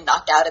had the wind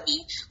knocked out of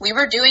me. We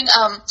were doing,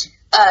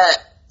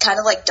 kind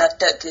of like Duck,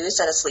 Duck, Goose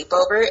at a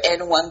sleepover,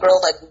 and one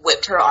girl, like,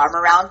 whipped her arm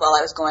around while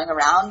I was going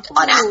around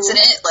on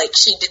accident. Like,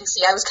 she didn't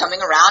see I was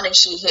coming around, and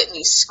she hit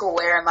me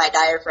square in my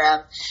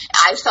diaphragm.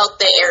 I felt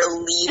the air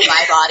leave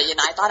my body, and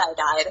I thought I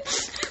died.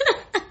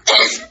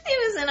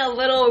 It was in a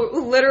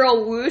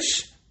literal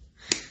whoosh.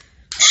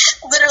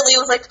 Literally, it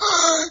was like,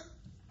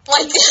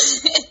 like...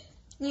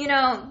 You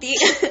know,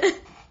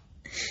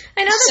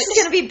 I know this is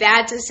going to be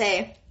bad to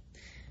say,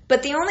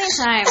 but the only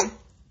time...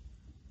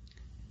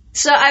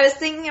 So I was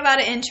thinking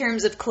about it in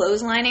terms of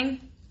clotheslining.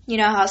 You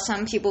know how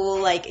some people will,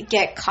 like,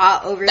 get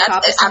caught over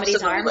top of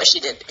somebody's arm? That's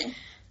absolutely what she did.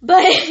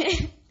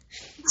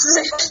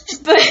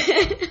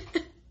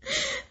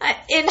 But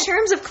in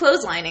terms of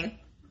clotheslining,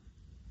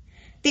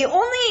 the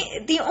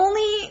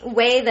only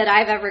way that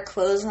I've ever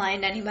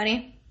clotheslined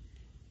anybody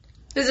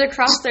is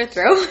across their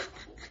throat.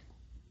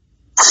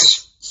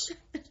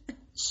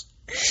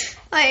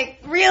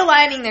 Like,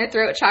 realigning their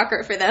throat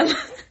chakra for them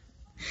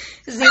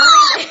is the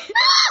only...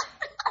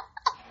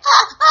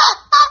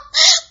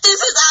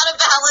 This is out of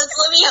balance.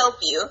 Let me help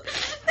you.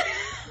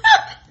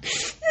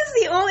 This is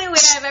the only way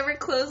I've ever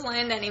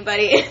clotheslined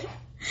anybody.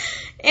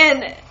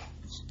 And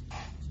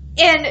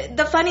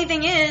the funny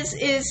thing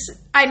is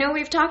I know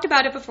we've talked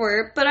about it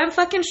before, but I'm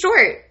fucking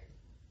short.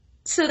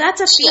 So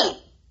that's a feat. Yeah.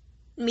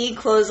 Me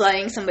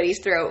clotheslining somebody's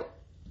throat.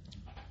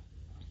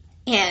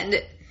 And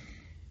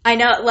I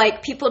know,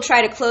 like, people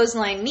try to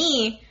clothesline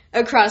me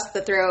across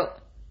the throat,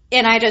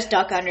 and I just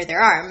duck under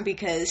their arm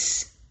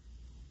because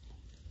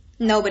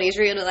nobody's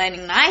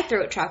realigning my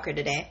throat chakra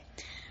today.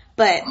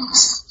 But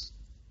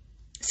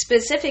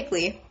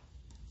specifically,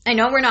 I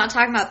know we're not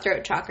talking about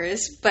throat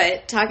chakras,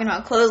 but talking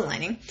about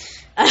clotheslining.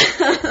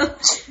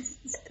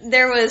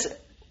 There was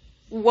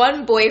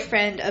one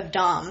boyfriend of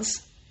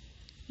Dom's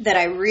that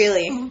I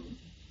really,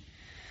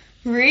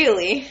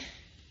 really,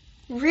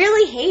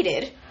 really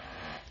hated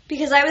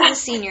because I was a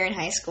senior in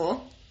high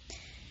school,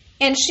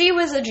 and she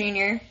was a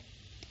junior,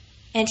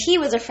 and he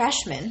was a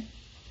freshman.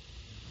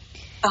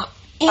 Oh,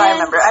 I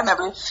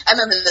remember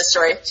this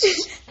story.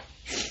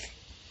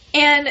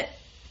 And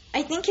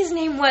I think his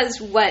name was,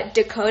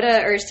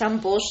 Dakota or some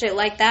bullshit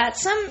like that.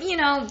 Some,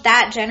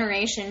 that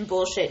generation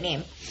bullshit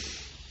name.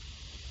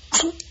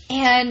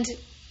 And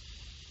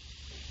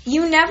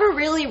you never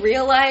really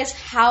realize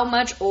how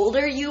much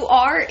older you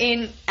are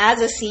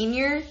as a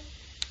senior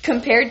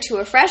compared to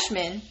a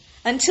freshman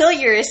until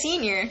you're a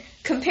senior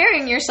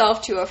comparing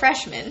yourself to a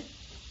freshman.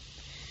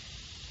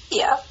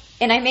 Yeah.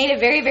 And I made it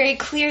very, very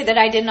clear that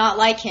I did not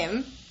like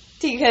him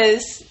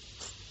because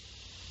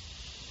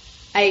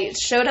I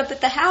showed up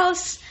at the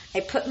house,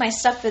 I put my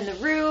stuff in the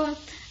room,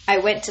 I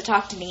went to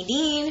talk to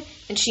Nadine,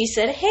 and she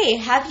said, "Hey,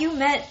 have you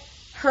met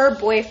her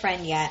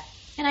boyfriend yet?"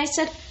 And I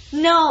said,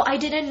 "No, I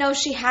didn't know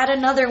she had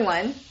another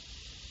one."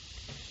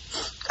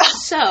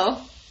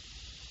 So,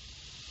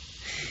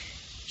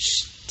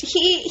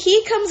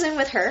 he comes in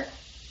with her,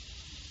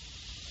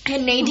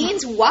 and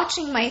Nadine's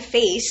watching my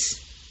face,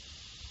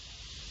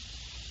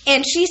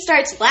 and she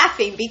starts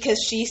laughing because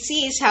she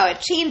sees how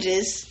it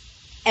changes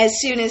as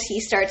soon as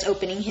he starts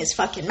opening his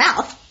fucking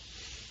mouth.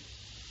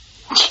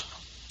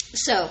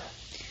 So,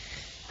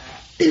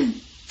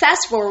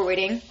 fast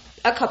forwarding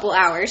a couple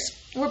hours,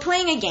 we're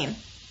playing a game.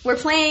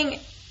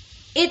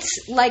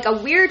 It's like a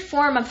weird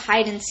form of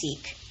hide and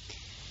seek.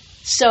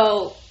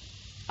 So,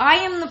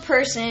 I am the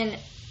person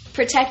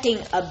protecting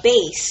a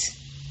base,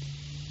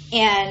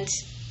 and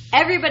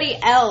everybody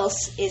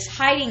else is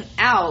hiding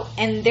out,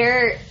 and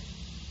they're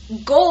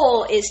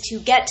goal is to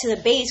get to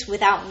the base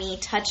without me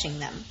touching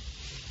them.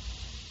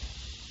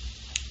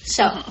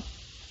 So,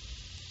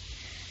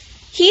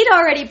 he'd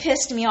already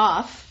pissed me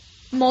off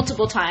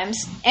multiple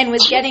times and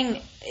was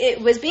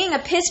being a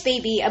piss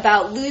baby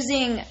about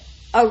losing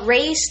a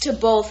race to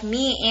both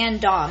me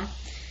and Dom.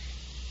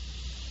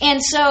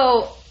 And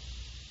so,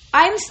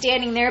 I'm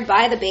standing there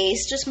by the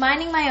base, just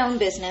minding my own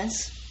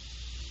business,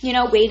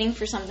 waiting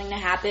for something to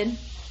happen.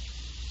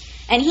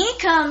 And he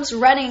comes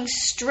running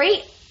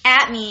straight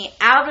at me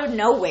out of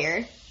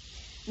nowhere,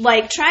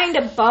 like trying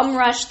to bum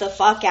rush the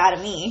fuck out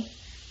of me.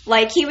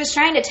 Like he was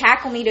trying to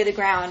tackle me to the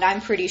ground,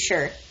 I'm pretty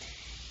sure.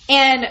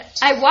 And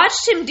I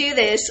watched him do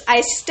this.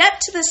 I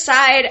stepped to the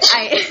side,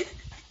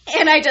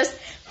 and I just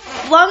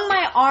flung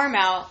my arm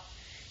out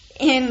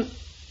and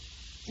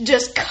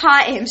just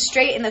caught him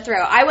straight in the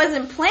throat. I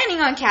wasn't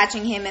planning on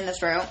catching him in the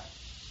throat,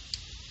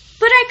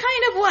 but I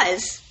kind of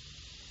was.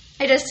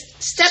 I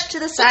just stepped to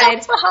the side,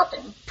 that's what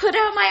happened. Put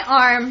out my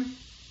arm,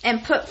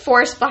 and put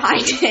force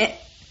behind it,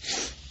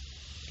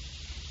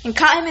 and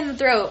caught him in the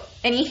throat,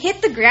 and he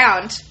hit the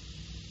ground.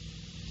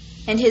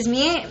 And his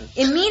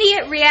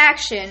immediate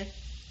reaction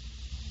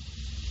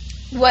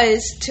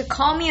was to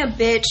call me a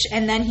bitch,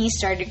 and then he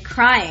started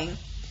crying.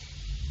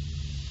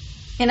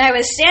 And I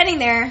was standing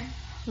there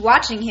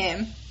watching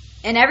him,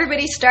 and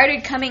everybody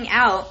started coming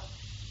out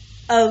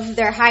of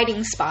their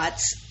hiding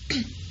spots.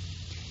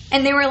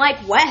 And they were like,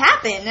 what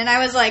happened? And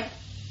I was like,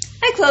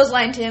 I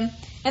clotheslined him.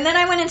 And then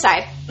I went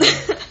inside.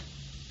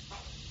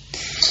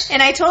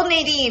 And I told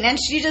Nadine, and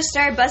she just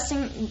started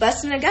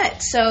busting a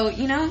gut. So,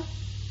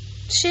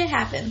 shit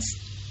happens.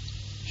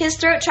 His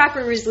throat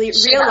chakra was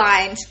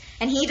realigned,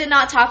 and he did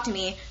not talk to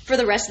me for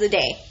the rest of the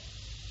day.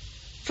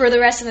 For the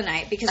rest of the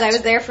night, because I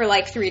was there for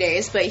like 3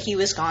 days, but he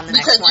was gone the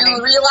next morning.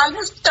 Because you realigned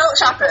his throat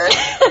chakra.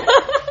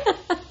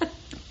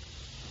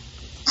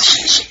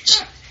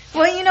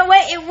 Well, you know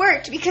what? It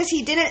worked, because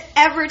he didn't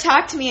ever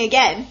talk to me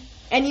again.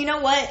 And you know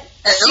what?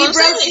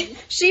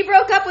 She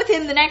broke up with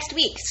him the next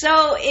week.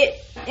 So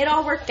it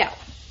all worked out.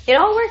 It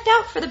all worked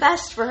out for the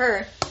best for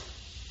her.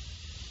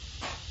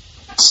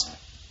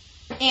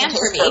 And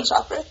for me.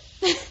 Chakra.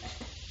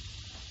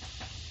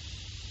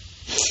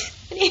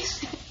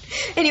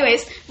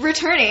 Anyways,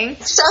 returning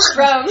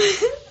from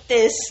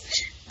this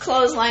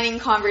clotheslining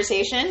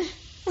conversation,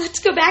 let's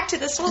go back to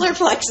the solar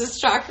plexus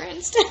chakra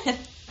instead.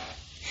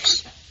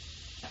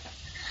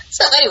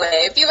 So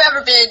anyway, if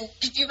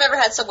you've ever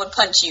had someone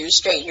punch you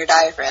straight in your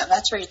diaphragm,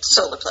 that's where your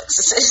solar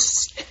plexus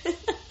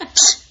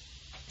is.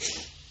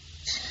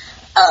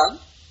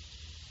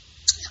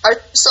 Our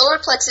solar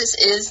plexus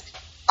is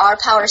our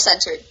power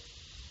center,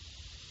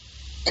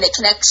 and it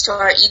connects to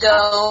our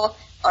ego,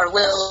 our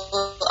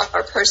will,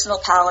 our personal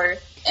power,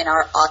 and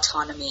our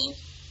autonomy.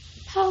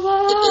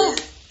 Power.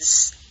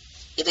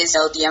 It is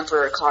the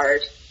Emperor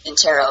card in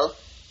tarot.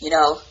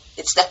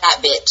 It's that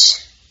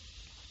bitch.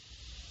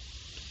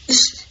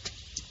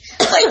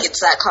 Like, it's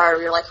that card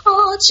where you're like,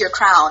 oh, it's your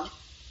crown.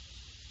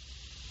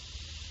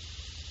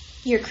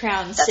 Your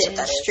crown sitting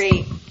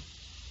straight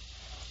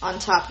on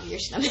top of your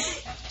stomach.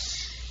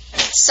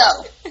 So,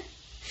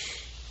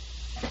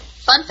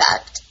 fun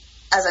fact,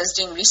 as I was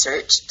doing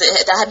research,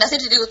 that had nothing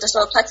to do with the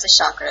solar plexus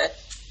chakra,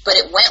 but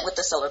it went with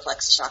the solar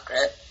plexus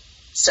chakra,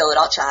 so it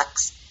all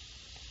tracks.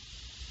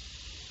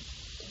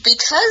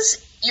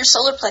 Because your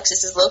solar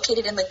plexus is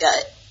located in the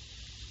gut,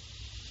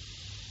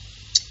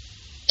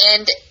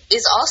 and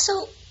is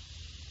also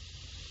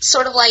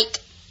sort of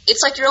like,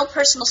 it's like your own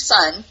personal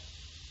sun.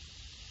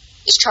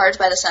 It's charged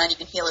by the sun. You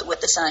can heal it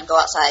with the sun. Go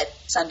outside,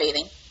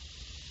 sunbathing.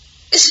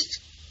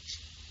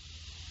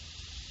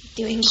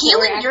 Doing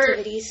healing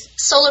activities. Your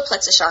solar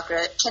plexus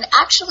chakra can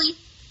actually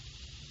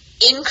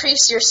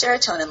increase your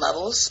serotonin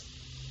levels,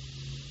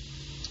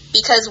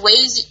 because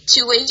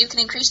two ways you can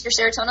increase your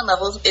serotonin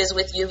levels is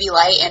with UV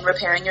light and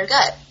repairing your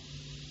gut.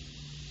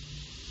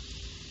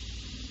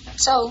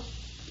 So,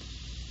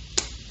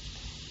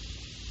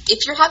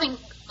 if you're having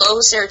low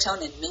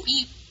serotonin,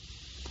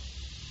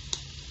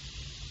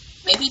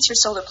 maybe it's your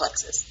solar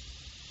plexus.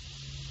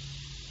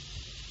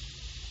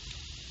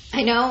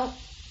 I know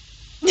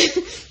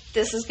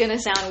this is gonna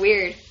sound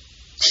weird,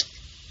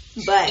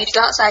 but you need to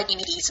go outside. You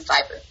need to eat some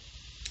fiber.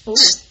 Ooh.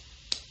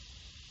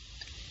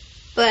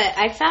 But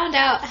I found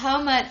out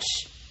how much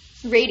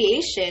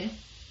radiation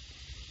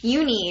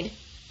you need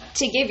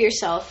to give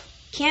yourself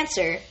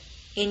cancer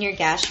in your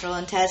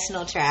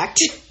gastrointestinal tract.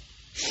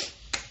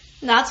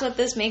 That's what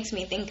this makes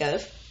me think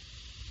of.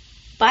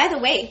 By the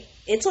way,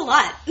 it's a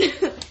lot.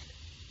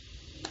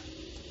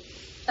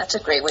 That's a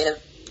great way to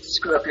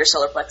screw up your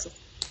solar plexus.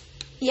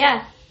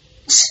 Yeah.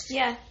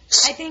 Yeah.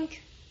 I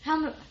think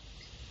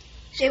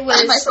it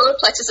was... My solar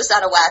plexus is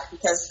out of whack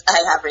because I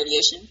have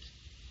radiation.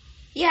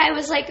 Yeah, it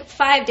was like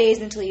 5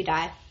 days until you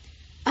die.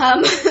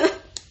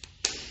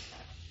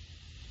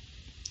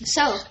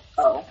 So.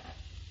 Oh.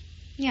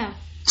 Yeah.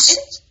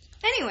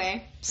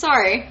 Anyway,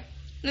 sorry.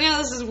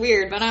 This is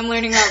weird, but I'm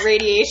learning about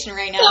radiation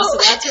right now, so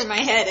that's where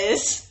my head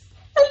is.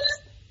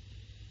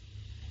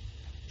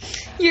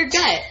 Your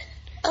gut.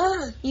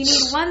 You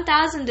need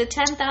 1,000 to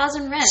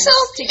 10,000 rents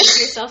to give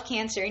yourself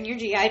cancer in your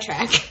GI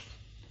tract.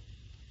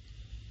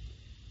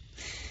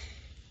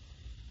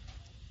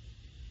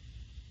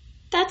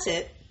 That's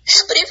it.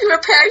 But if you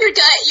repair your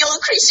gut, you'll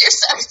increase your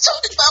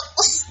serotonin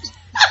levels.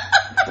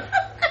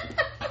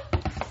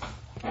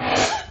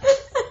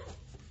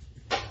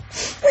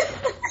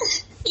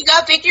 You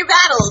gotta pick your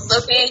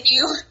battles, okay?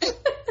 You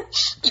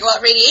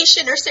want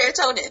radiation or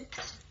serotonin?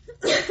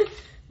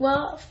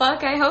 Well,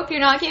 fuck, I hope you're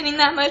not getting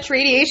that much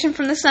radiation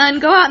from the sun.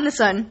 Go out in the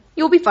sun.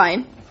 You'll be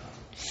fine.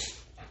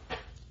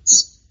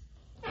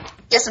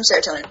 Get some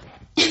serotonin.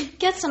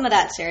 Get some of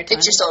that serotonin.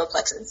 Fix your solar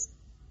plexus.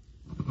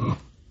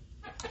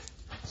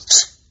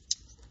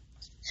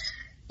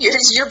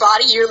 Your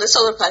body, your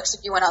solar plexus,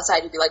 if you went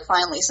outside, you'd be like,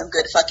 finally, some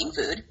good fucking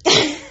food.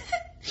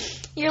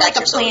 You're like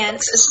a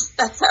plant.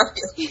 That's how I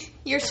feel.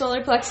 Your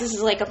solar plexus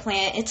is like a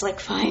plant. It's like,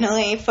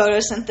 finally,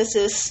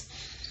 photosynthesis.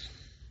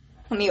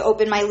 Let me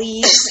open my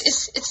leaves.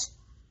 It's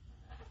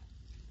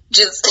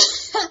just...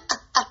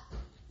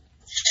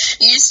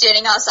 You're just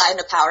standing outside in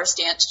a power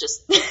stance,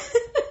 just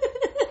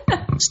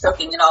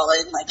soaking it all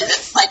in like a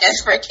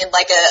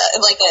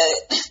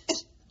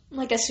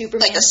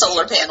Superman, like a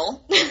solar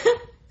panel.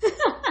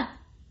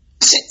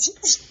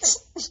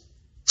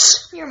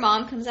 Your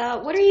mom comes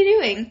out. What are you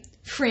doing?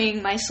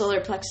 Freeing my solar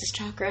plexus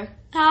chakra.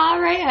 All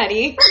right,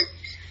 honey.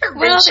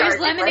 Well, there's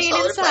lemonade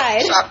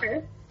inside.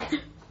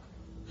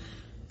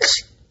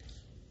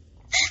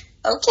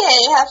 Okay,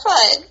 have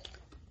fun.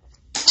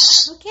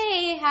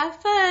 Okay,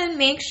 have fun.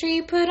 Make sure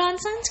you put on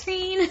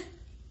sunscreen.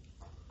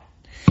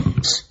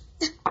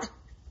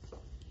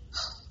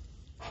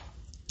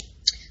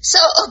 So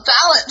a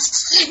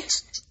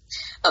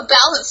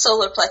balanced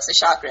solar plexus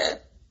chakra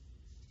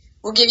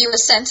will give you a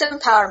sense of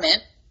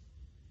empowerment,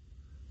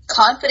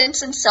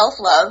 confidence and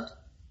self-love.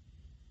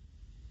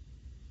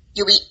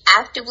 You'll be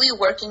actively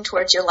working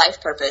towards your life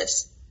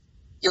purpose.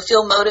 You'll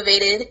feel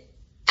motivated,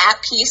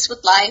 at peace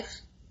with life.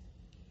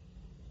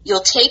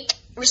 You'll take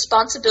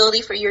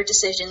responsibility for your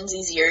decisions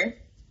easier.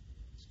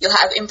 You'll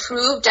have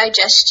improved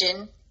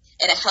digestion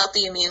and a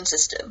healthy immune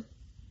system.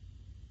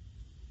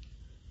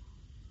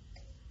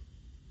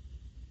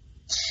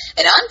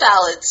 An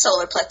unbalanced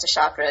solar plexus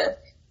chakra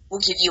will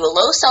give you a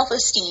low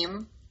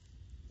self-esteem,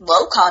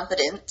 low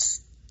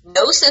confidence,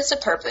 no sense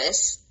of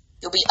purpose.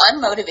 You'll be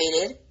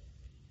unmotivated.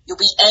 You'll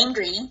be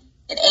angry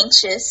and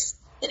anxious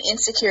and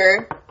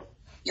insecure.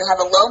 You'll have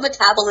a low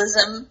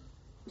metabolism.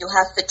 You'll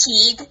have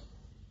fatigue,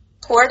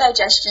 poor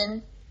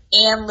digestion,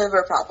 and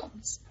liver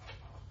problems.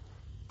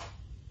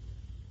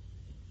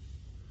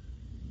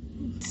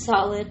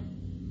 Solid.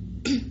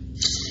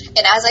 And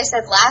as I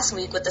said last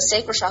week, with the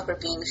sacral chakra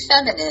being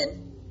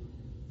feminine,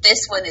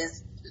 this one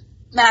is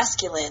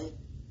masculine,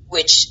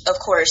 which, of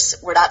course,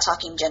 we're not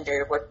talking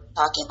gender. We're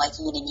talking like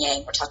yin and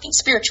yang. We're talking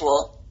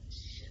spiritual.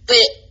 But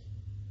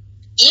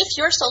if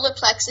your solar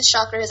plexus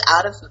chakra is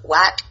out of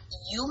whack,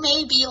 you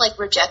may be like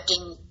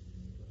rejecting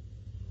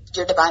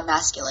your divine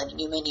masculine, and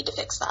you may need to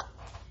fix that.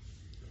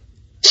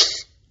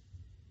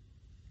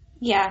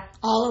 Yeah,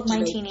 all of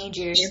my teenage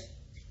years.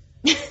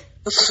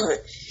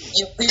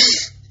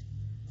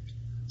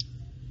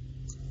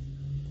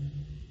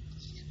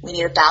 We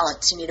need a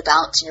balance. You need a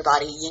balance in your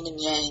body, yin and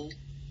yang.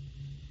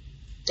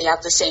 They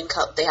have the same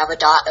cup. They have a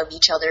dot of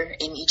each other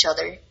in each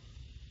other.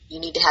 You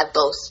need to have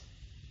both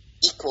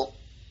equal.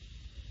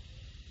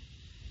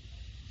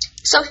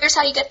 So here's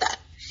how you get that.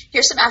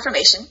 Here's some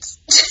affirmations.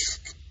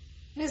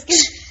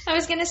 I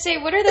was gonna say,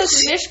 what are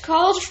those fish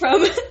called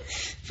from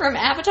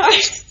Avatar?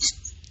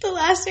 The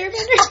Last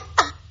Airbender?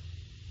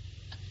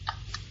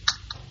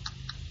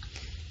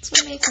 That's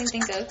what it makes me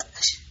think of.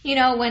 You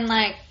know, when,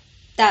 like,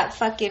 that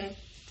fucking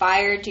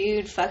fire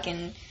dude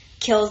fucking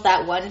kills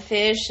that one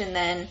fish, and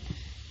then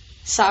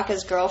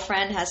Sokka's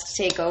girlfriend has to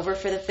take over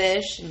for the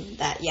fish, and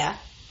that, yeah.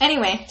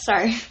 Anyway,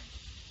 sorry.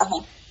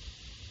 Uh-huh.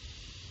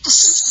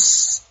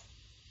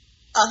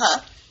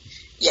 Uh-huh.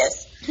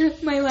 Yes.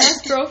 My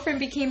last girlfriend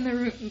became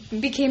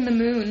the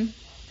moon.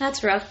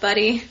 That's rough,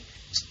 buddy.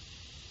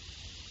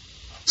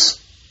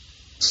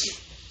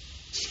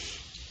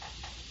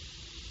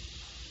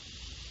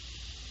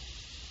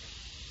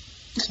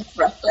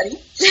 Rough, buddy.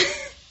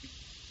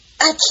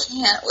 I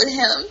can't with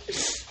him.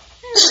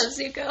 I love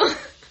Zuko.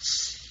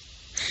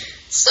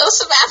 So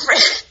some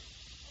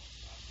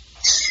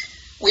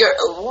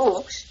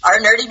our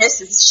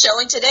nerdiness is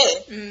showing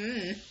today.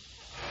 Mm.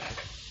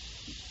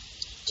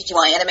 Did you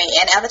want anime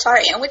and Avatar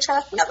and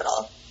witchcraft? We have it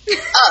all.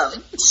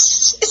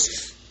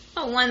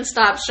 A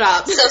one-stop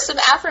shop. So some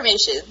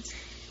affirmations.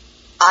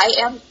 I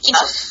am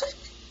enough.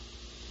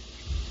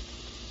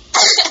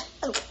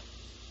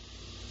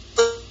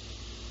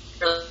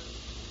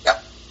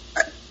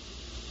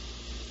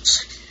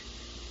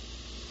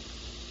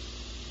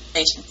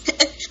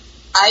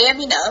 I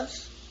am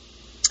enough.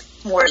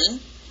 Worthy.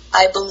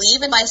 I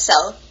believe in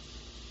myself.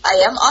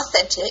 I am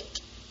authentic.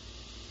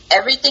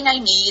 Everything I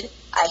need,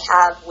 I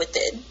have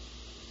within.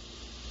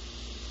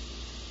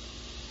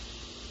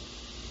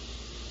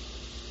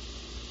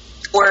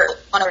 Or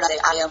on another day,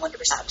 I am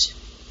 100%.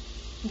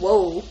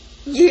 Whoa.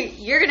 You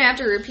you're going to have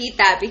to repeat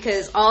that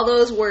because all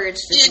those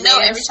words just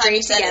ran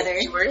straight together.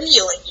 You were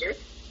healing here.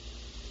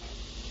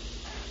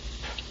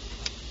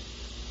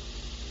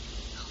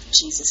 Oh,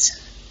 Jesus.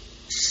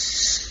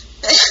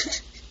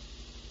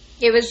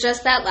 It was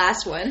just that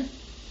last one.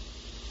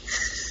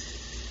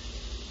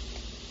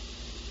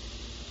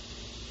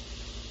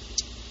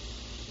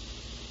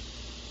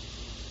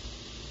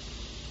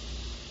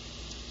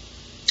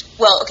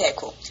 Well, okay,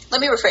 cool.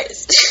 Let me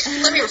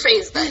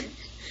rephrase. Then.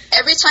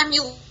 Every time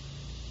you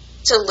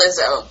to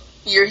Lizzo,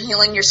 you're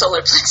healing your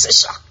solar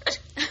plexus chakra.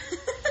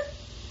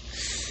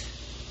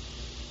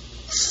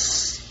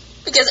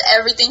 Because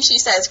everything she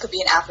says could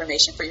be an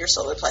affirmation for your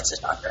solar plexus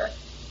chakra.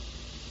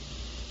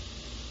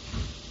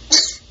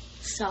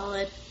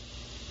 Solid.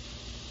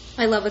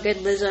 I love a good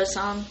Lizzo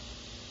song.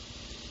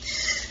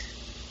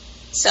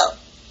 So,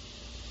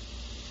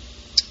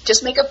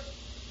 just make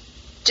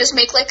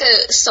like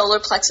a solar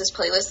plexus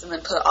playlist and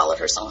then put all of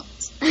her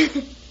songs.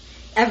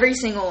 Every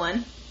single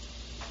one.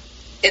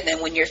 And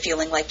then when you're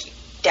feeling like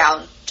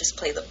down, just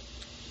play them.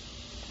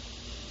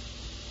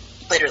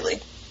 Literally.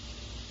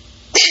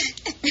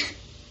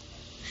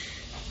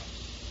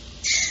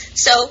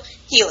 So,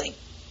 healing.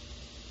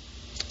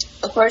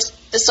 Of course,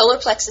 the solar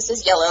plexus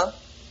is yellow.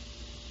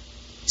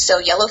 So,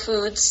 yellow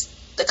foods,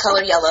 the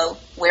color yellow,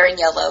 wearing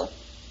yellow,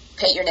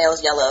 paint your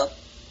nails yellow.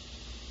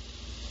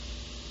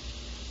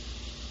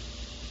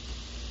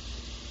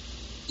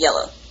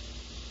 Yellow.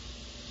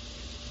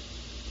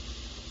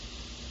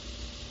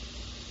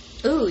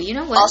 Ooh, you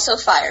know what? Also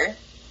fire.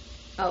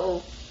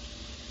 Oh.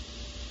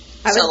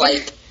 I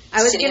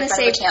was sitting in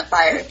front of a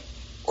campfire,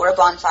 or a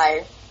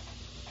bonfire,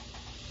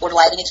 or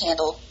lighting a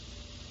candle.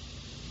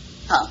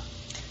 Huh.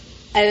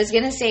 I was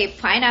going to say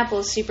pineapple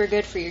is super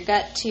good for your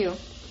gut, too.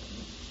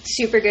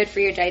 Super good for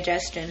your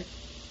digestion.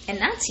 And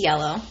that's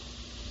yellow.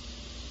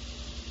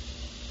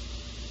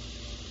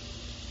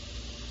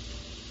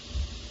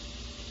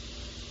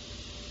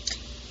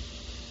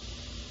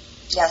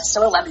 Yeah,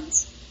 so are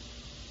lemons.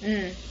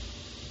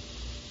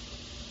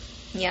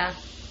 Yeah.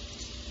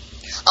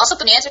 Also,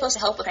 bananas are supposed to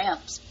help with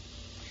cramps.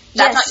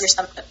 That's not your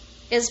stomach.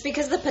 It's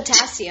because of the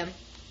potassium.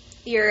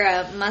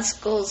 Your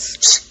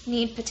muscles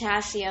need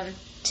potassium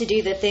to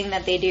do the thing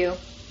that they do.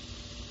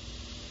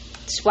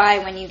 That's why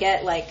when you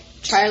get, like,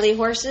 Charlie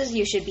horses,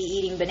 you should be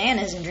eating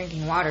bananas and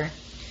drinking water.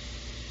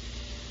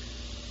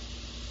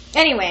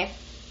 Anyway.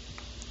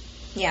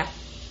 Yeah.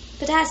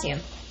 Potassium.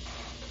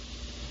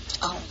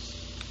 Oh.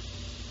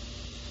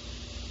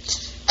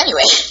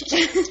 Anyway.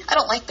 I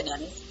don't like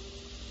bananas.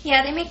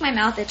 Yeah, they make my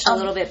mouth itch a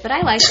little bit, but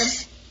I like them.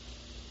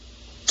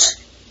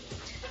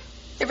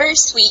 They're very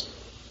sweet.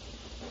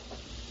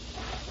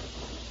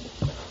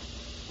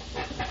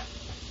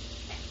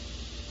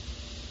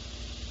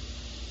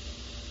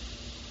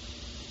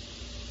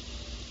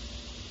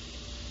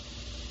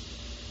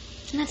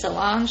 And that's a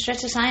long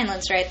stretch of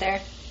silence right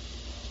there.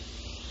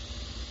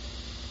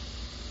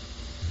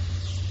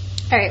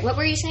 Alright, what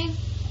were you saying?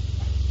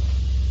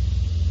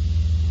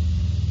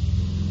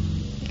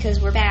 Because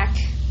we're back.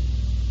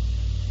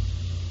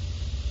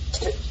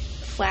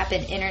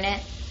 Flapping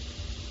internet.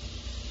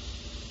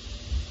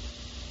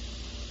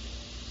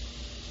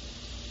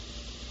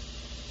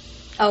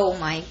 Oh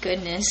my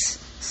goodness.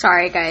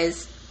 Sorry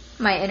guys.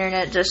 My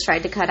internet just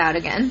tried to cut out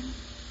again.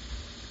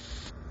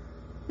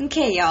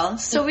 Okay, y'all.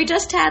 So we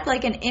just had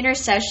like an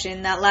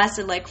intercession that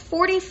lasted like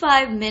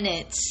 45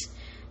 minutes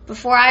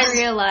before I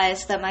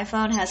realized that my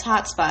phone has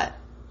hotspot.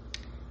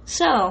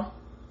 So,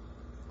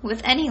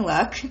 with any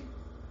luck,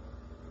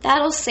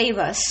 that'll save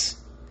us.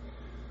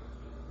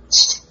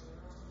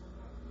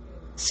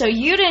 So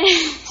you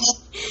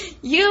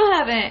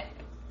haven't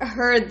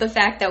heard the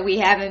fact that we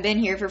haven't been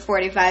here for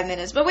 45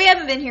 minutes, but we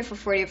haven't been here for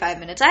 45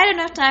 minutes. I had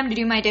enough time to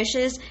do my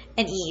dishes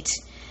and eat,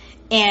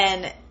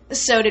 and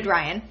so did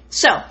Ryan.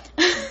 So,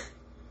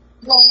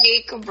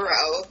 like,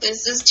 bro,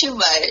 this is too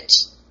much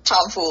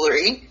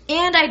tomfoolery.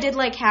 And I did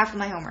like half of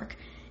my homework.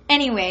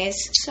 Anyways,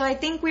 so I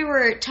think we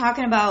were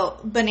talking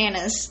about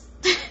bananas.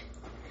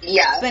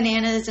 Yeah.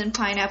 Bananas and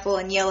pineapple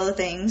and yellow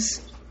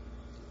things.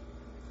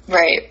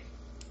 Right.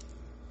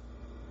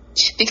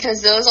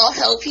 Because those all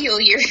help heal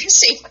your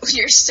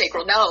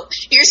sacral, no,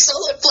 your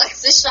solar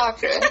plexus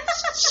chakra.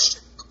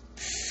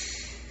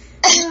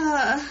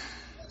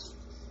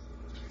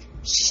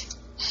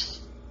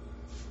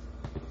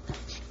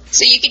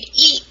 So you can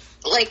eat,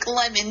 like,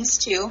 lemons,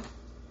 too.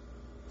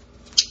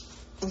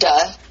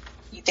 Duh.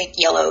 You think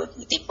yellow,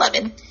 you think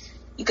lemon.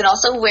 You can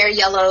also wear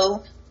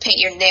yellow, paint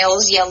your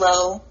nails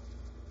yellow,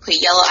 put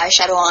yellow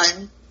eyeshadow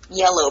on.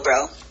 Yellow,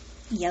 bro.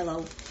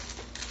 Yellow.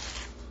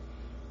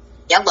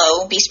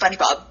 Yellow, be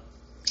SpongeBob.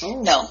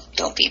 Oh. No,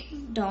 don't be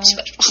Don't.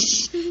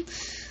 SpongeBob.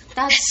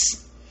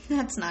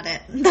 That's not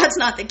it. That's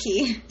not the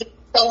key.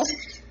 So,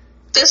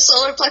 the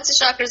solar plexus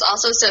chakra is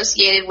also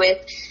associated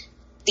with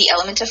the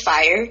element of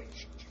fire.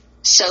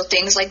 So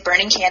things like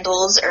burning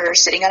candles or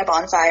sitting at a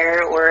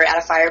bonfire or at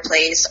a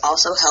fireplace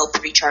also help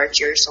recharge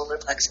your solar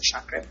plexus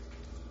chakra.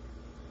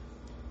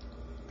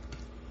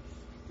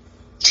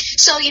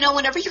 So,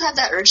 whenever you have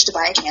that urge to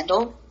buy a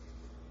candle,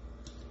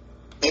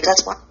 maybe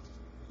that's why.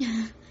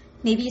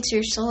 Maybe it's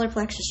your solar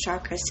plexus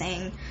chakra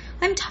saying,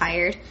 I'm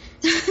tired.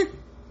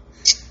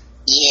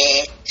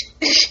 Yeah.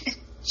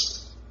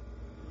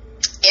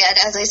 And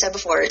as I said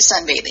before,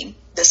 sunbathing.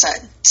 The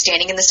sun.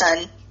 Standing in the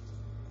sun.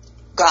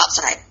 Go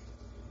outside.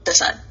 The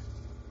sun.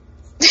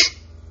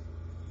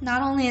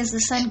 Not only is the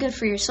sun good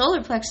for your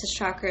solar plexus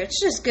chakra, it's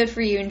just good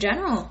for you in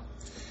general.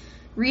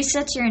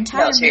 Resets your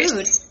entire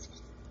mood.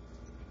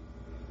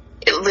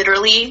 It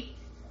literally,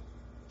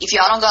 if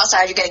y'all don't go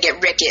outside, you're going to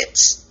get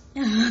rickets.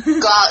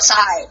 Go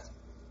outside.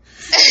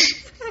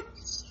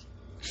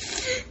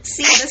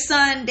 See the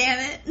sun, damn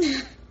it.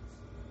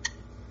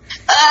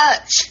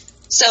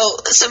 So,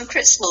 some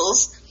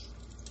crystals.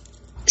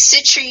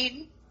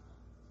 Citrine,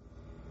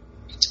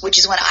 which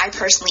is one I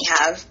personally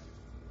have,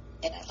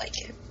 and I like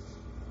it.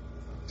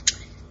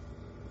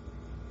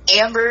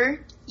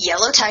 Amber,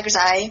 yellow tiger's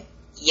eye,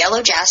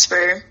 yellow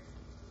jasper,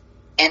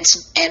 and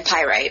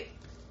pyrite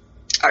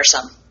are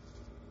some.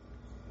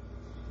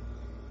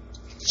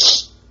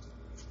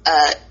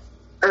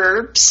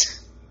 Herbs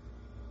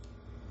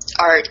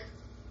are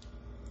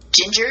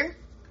ginger,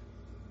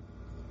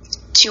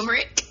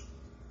 turmeric,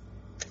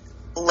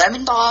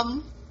 lemon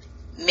balm,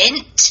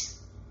 mint,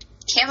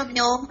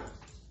 chamomile,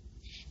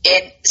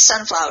 and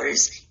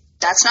sunflowers.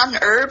 That's not an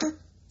herb,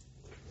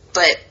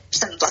 but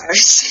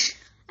sunflowers.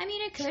 I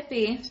mean, it could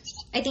be.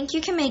 I think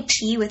you can make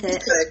tea with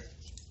it.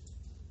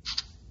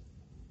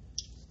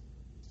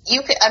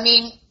 You could. I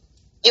mean,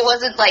 it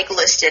wasn't like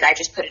listed. I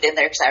just put it in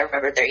there because I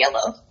remembered they're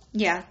yellow.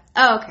 Yeah.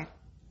 Oh, okay.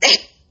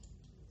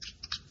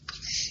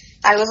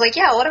 I was like,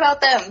 yeah, what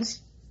about them?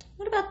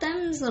 What about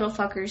them little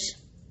fuckers?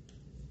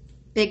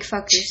 Big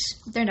fuckers.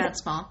 They're not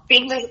small.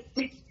 Bring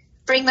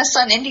the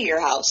sun into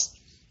your house.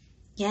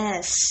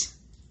 Yes.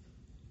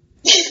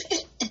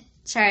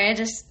 Sorry, I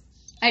just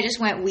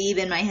went weeb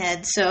in my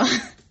head, so.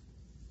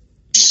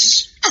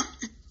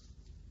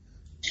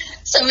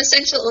 Some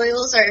essential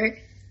oils are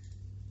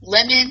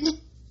lemon,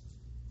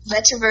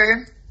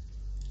 vetiver,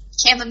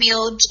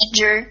 chamomile,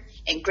 ginger,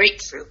 and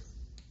grapefruit.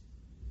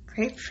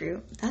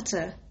 Grapefruit? That's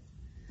a...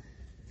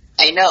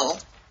 I know.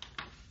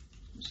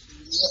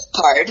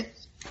 Hard.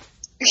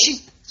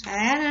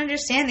 I don't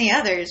understand the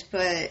others,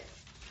 but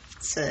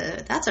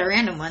that's a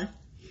random one.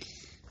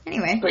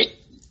 Anyway. Great.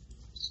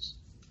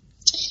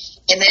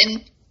 And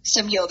then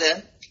some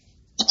yoga.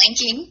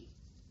 Planking.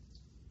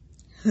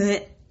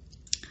 I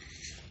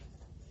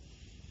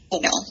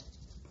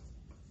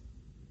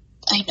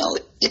know.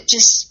 It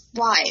just...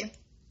 Why?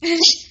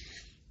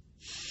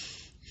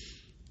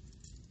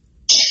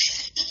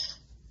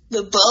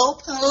 The bow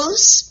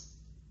pose.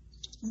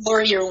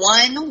 Warrior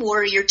 1,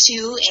 Warrior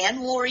 2,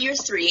 and Warrior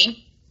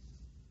 3.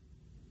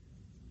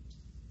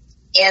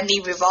 And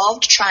the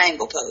revolved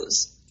triangle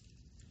pose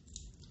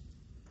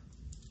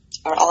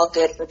are all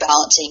good for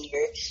balancing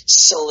your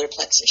solar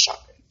plexus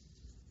chakra.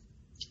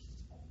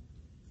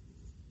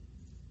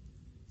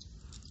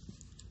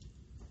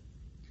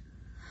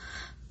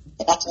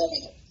 And that's all I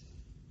know.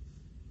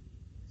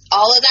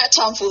 All of that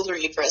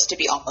tomfoolery for us to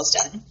be almost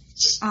done.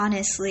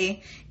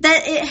 Honestly.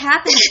 That it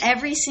happens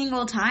every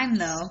single time,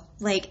 though.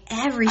 Like,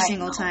 every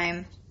single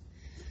time.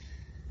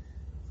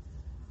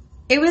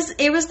 It was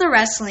the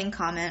wrestling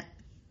comment.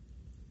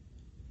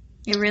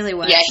 It really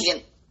was. Yeah, he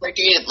didn't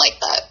like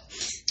that.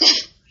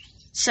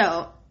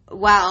 So,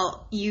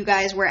 while you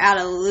guys were out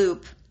of the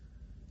loop,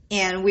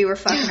 and we were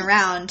fucking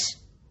around,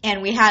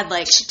 and we had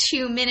like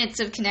 2 minutes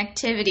of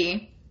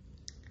connectivity,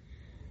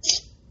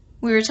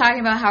 we were talking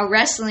about how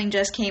wrestling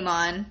just came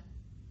on,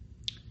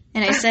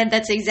 and I said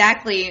that's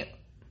exactly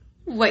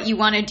what you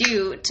want to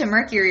do to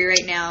Mercury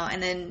right now,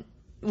 and then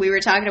we were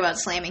talking about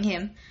slamming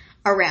him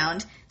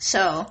around,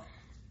 so,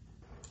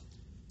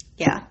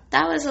 yeah,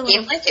 that was a little... He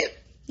didn't like it.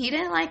 He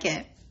didn't like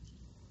it.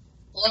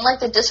 He didn't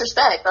like the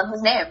disrespect on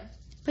his name.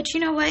 But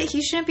you know what?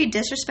 He shouldn't be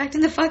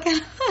disrespecting the fuck out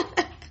of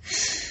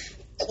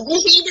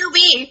He do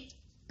be.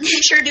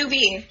 He sure do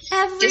be.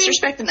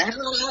 Disrespecting the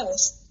hell out of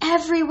us.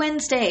 Every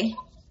Wednesday.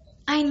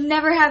 I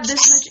never have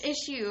this much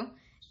issue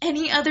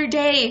any other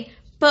day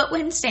but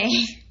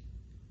Wednesday.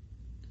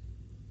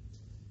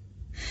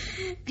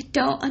 I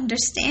don't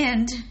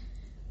understand.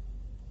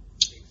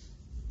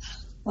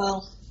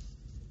 Well,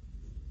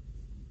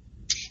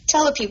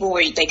 tell the people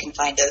where they can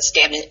find us,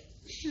 damn it.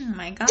 Oh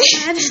my god.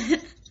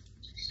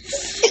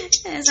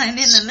 As I'm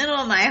in the middle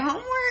of my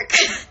homework.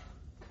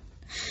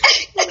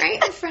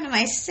 Right in front of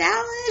my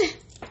salad.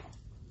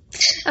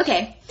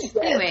 Okay.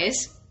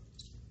 Anyways.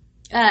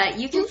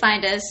 You can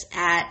find us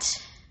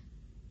at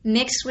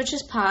Mixed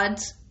Witches Pod.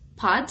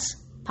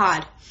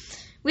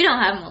 We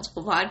don't have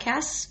multiple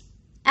podcasts.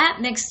 At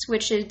Mixed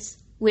Witches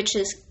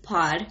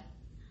Pod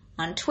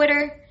on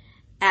Twitter.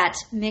 At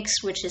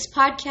Mixed Witches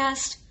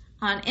Podcast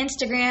on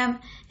Instagram.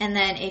 And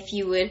then if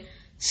you would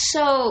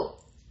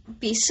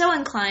be so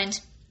inclined,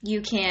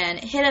 you can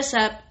hit us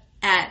up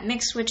at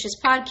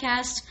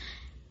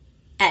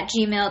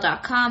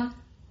mixedwitchespodcast@gmail.com.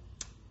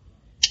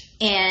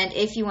 And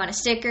if you want a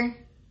sticker,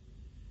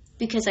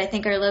 because I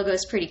think our logo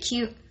is pretty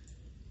cute,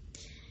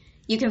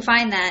 you can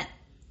find that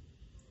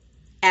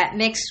at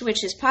Mixed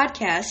Witches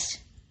Podcast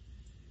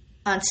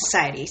on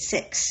society.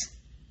 6.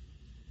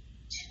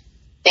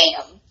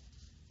 Bam.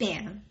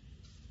 Bam.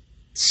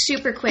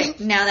 Super quick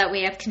now that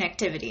we have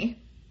connectivity.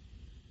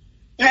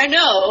 I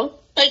know.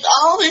 Like,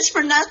 all this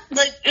for nothing.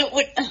 Like, it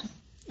would...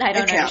 I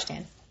don't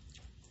understand.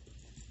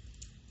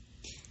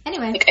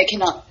 Anyway. Like, I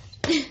cannot.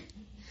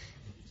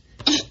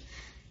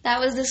 That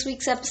was this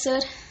week's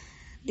episode.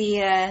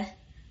 The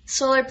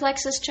solar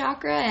plexus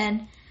chakra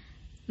and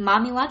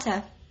Mami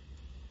Wata.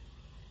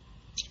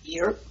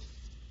 Yep.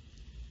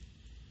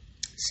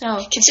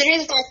 So, considering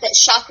the fact that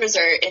chakras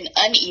are an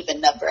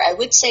uneven number, I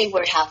would say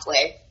we're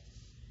halfway.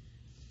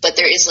 But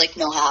there is, like,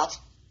 no half.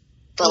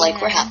 But, like,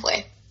 we're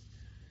halfway.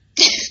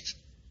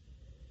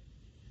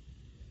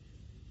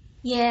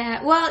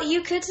 Yeah, well,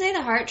 you could say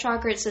the heart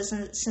chakra,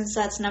 since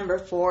that's number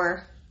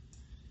 4.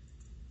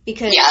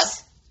 Because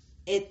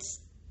it's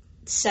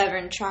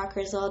 7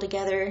 chakras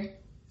altogether.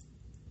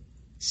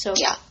 So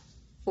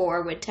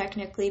 4 would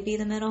technically be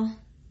the middle.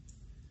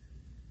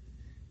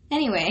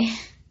 Anyway,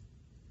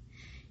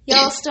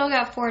 y'all still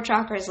got 4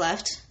 chakras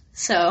left,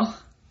 so...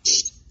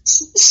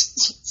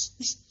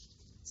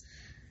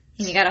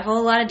 And you got a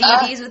whole lot of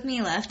deities with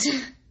me left.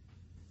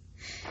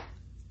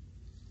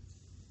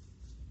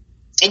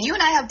 And you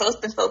and I have both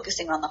been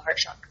focusing on the heart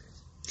chakra.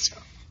 So.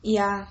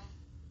 Yeah.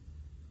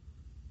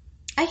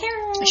 I can't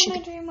remember what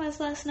my dream was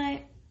last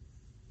night.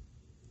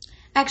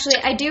 Actually,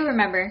 I do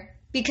remember,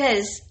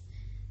 because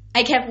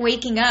I kept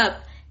waking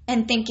up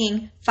and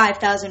thinking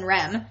 5,000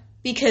 rem,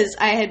 because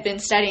I had been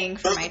studying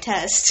for my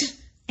test,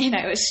 and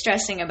I was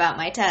stressing about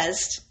my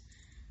test,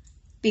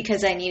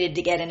 because I needed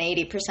to get an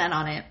 80%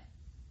 on it.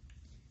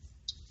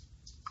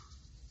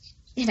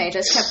 And I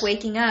just kept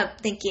waking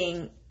up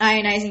thinking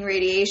ionizing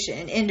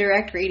radiation,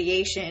 indirect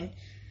radiation,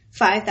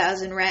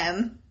 5,000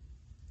 rem.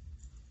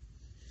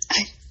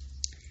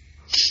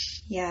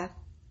 Yeah.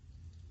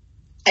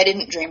 I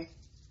didn't dream.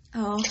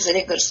 Oh. Because I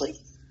didn't go to sleep.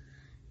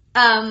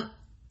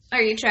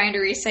 Are you trying to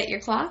reset your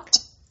clock?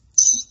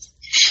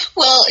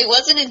 Well, it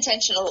wasn't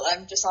intentional.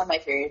 I'm just on my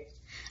period.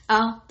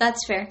 Oh,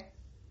 that's fair.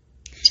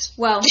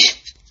 Well,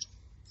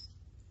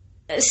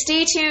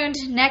 stay tuned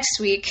next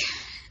week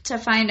to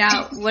find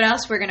out what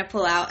else we're going to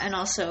pull out, and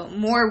also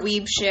more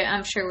weeb shit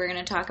I'm sure we're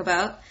going to talk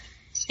about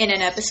in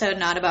an episode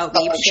not about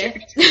weeb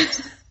shit.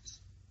 Sure.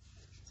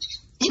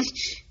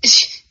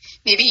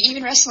 Maybe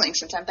even wrestling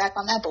sometime back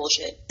on that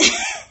bullshit.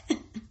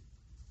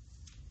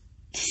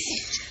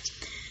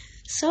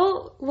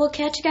 So, we'll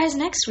catch you guys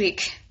next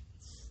week.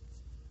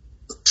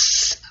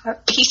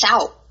 Peace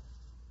out.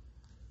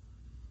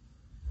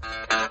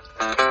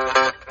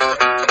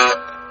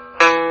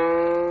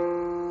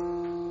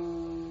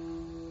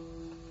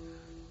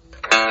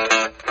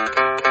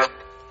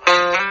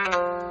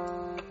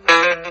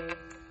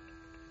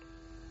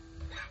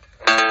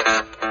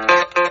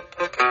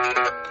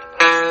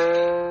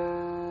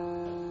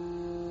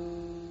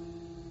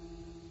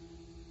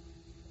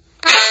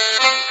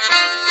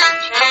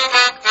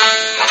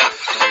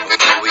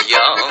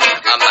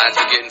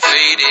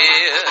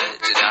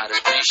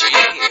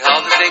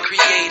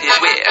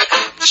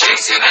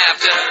 Chasing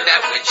after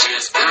that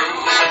witch's brew.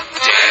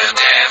 Damn,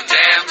 damn,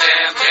 damn,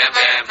 damn, damn,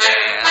 damn,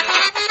 damn.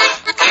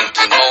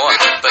 Thinking more,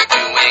 but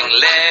doing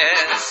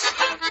less.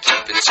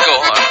 Keeping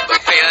score,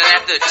 but failing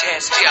at the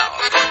test, y'all.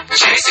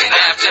 Chasing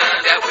after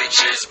that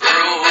witch's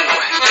brew.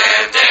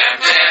 Damn, damn,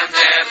 damn,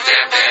 damn,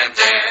 damn, damn,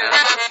 damn.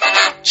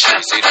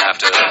 Chasing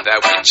after that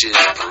witch's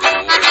brew.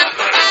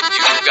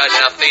 You've got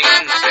nothing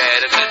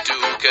better to do,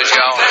 'cause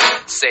you're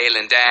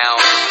sailing down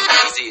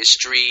the easiest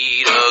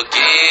street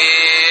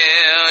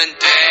again.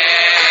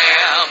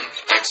 Damn,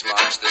 X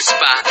marks the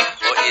spot,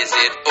 or is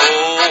it O?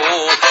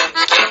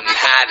 Getting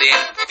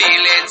hiding,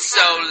 feeling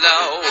so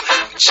low.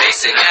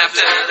 Chasing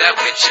after that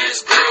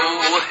witch's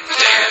brew.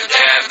 Damn,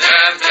 damn,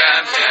 damn,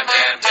 damn, damn,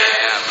 damn,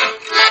 damn.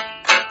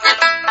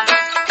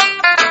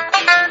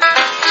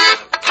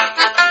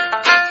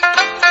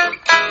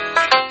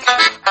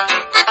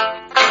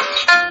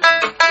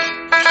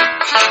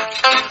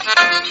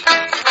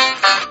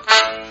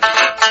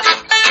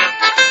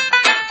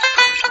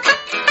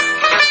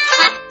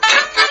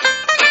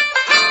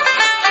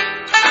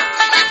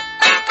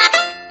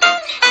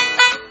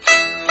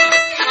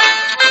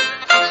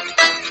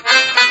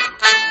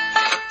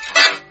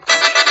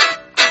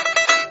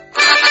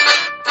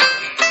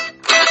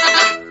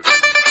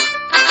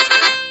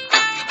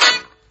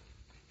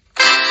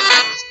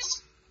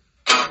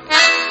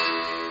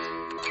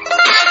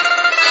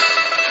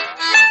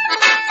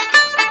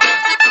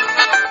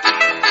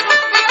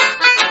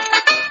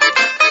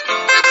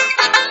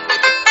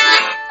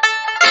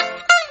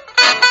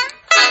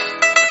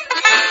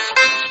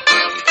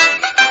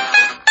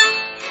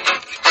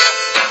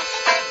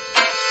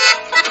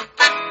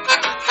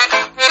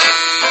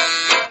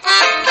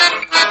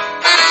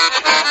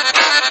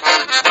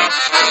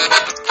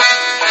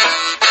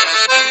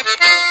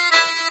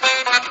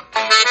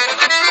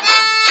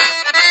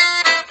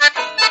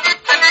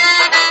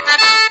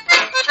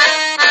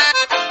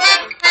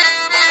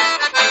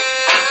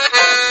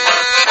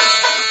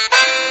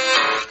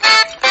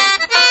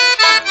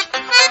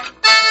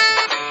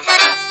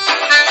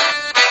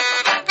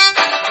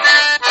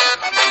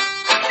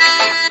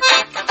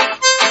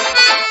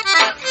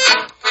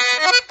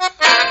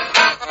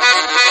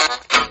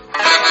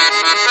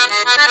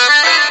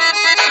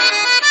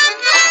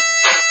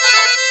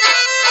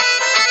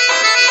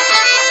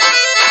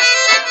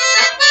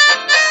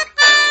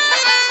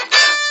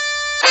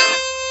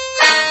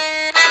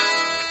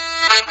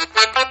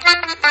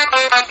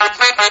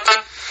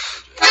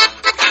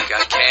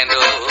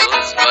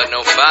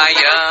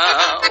 fire,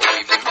 or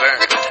even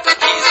burned.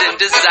 He's in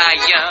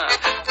desire,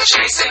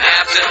 chasing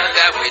after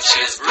that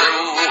witch's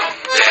brew.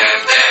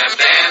 Damn, damn,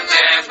 damn,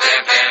 damn,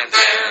 damn, damn,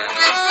 damn.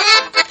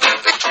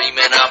 Been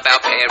dreaming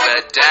about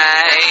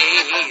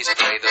paradise.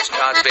 Play those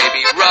cards,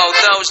 baby, roll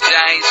those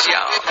dice,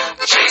 y'all.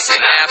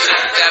 Chasing after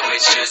that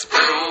witch's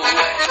brew.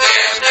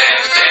 Damn,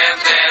 damn, damn,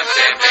 damn,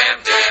 damn, damn,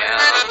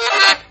 damn.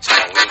 It's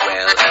going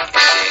well, and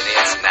then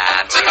it's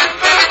not.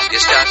 You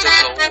start to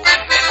go,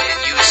 and then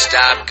you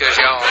stop, 'cause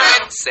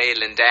you're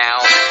sailing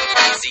down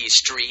easy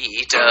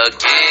street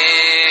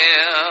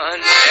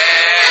again.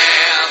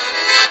 Damn,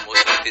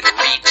 almost within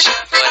reach,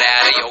 but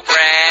out of your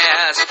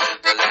grasp.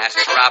 The last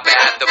drop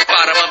at the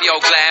bottom of your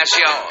glass,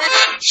 you're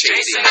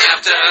chasing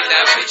after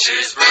that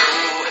witch's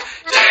brew.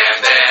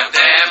 Damn, damn,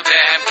 damn.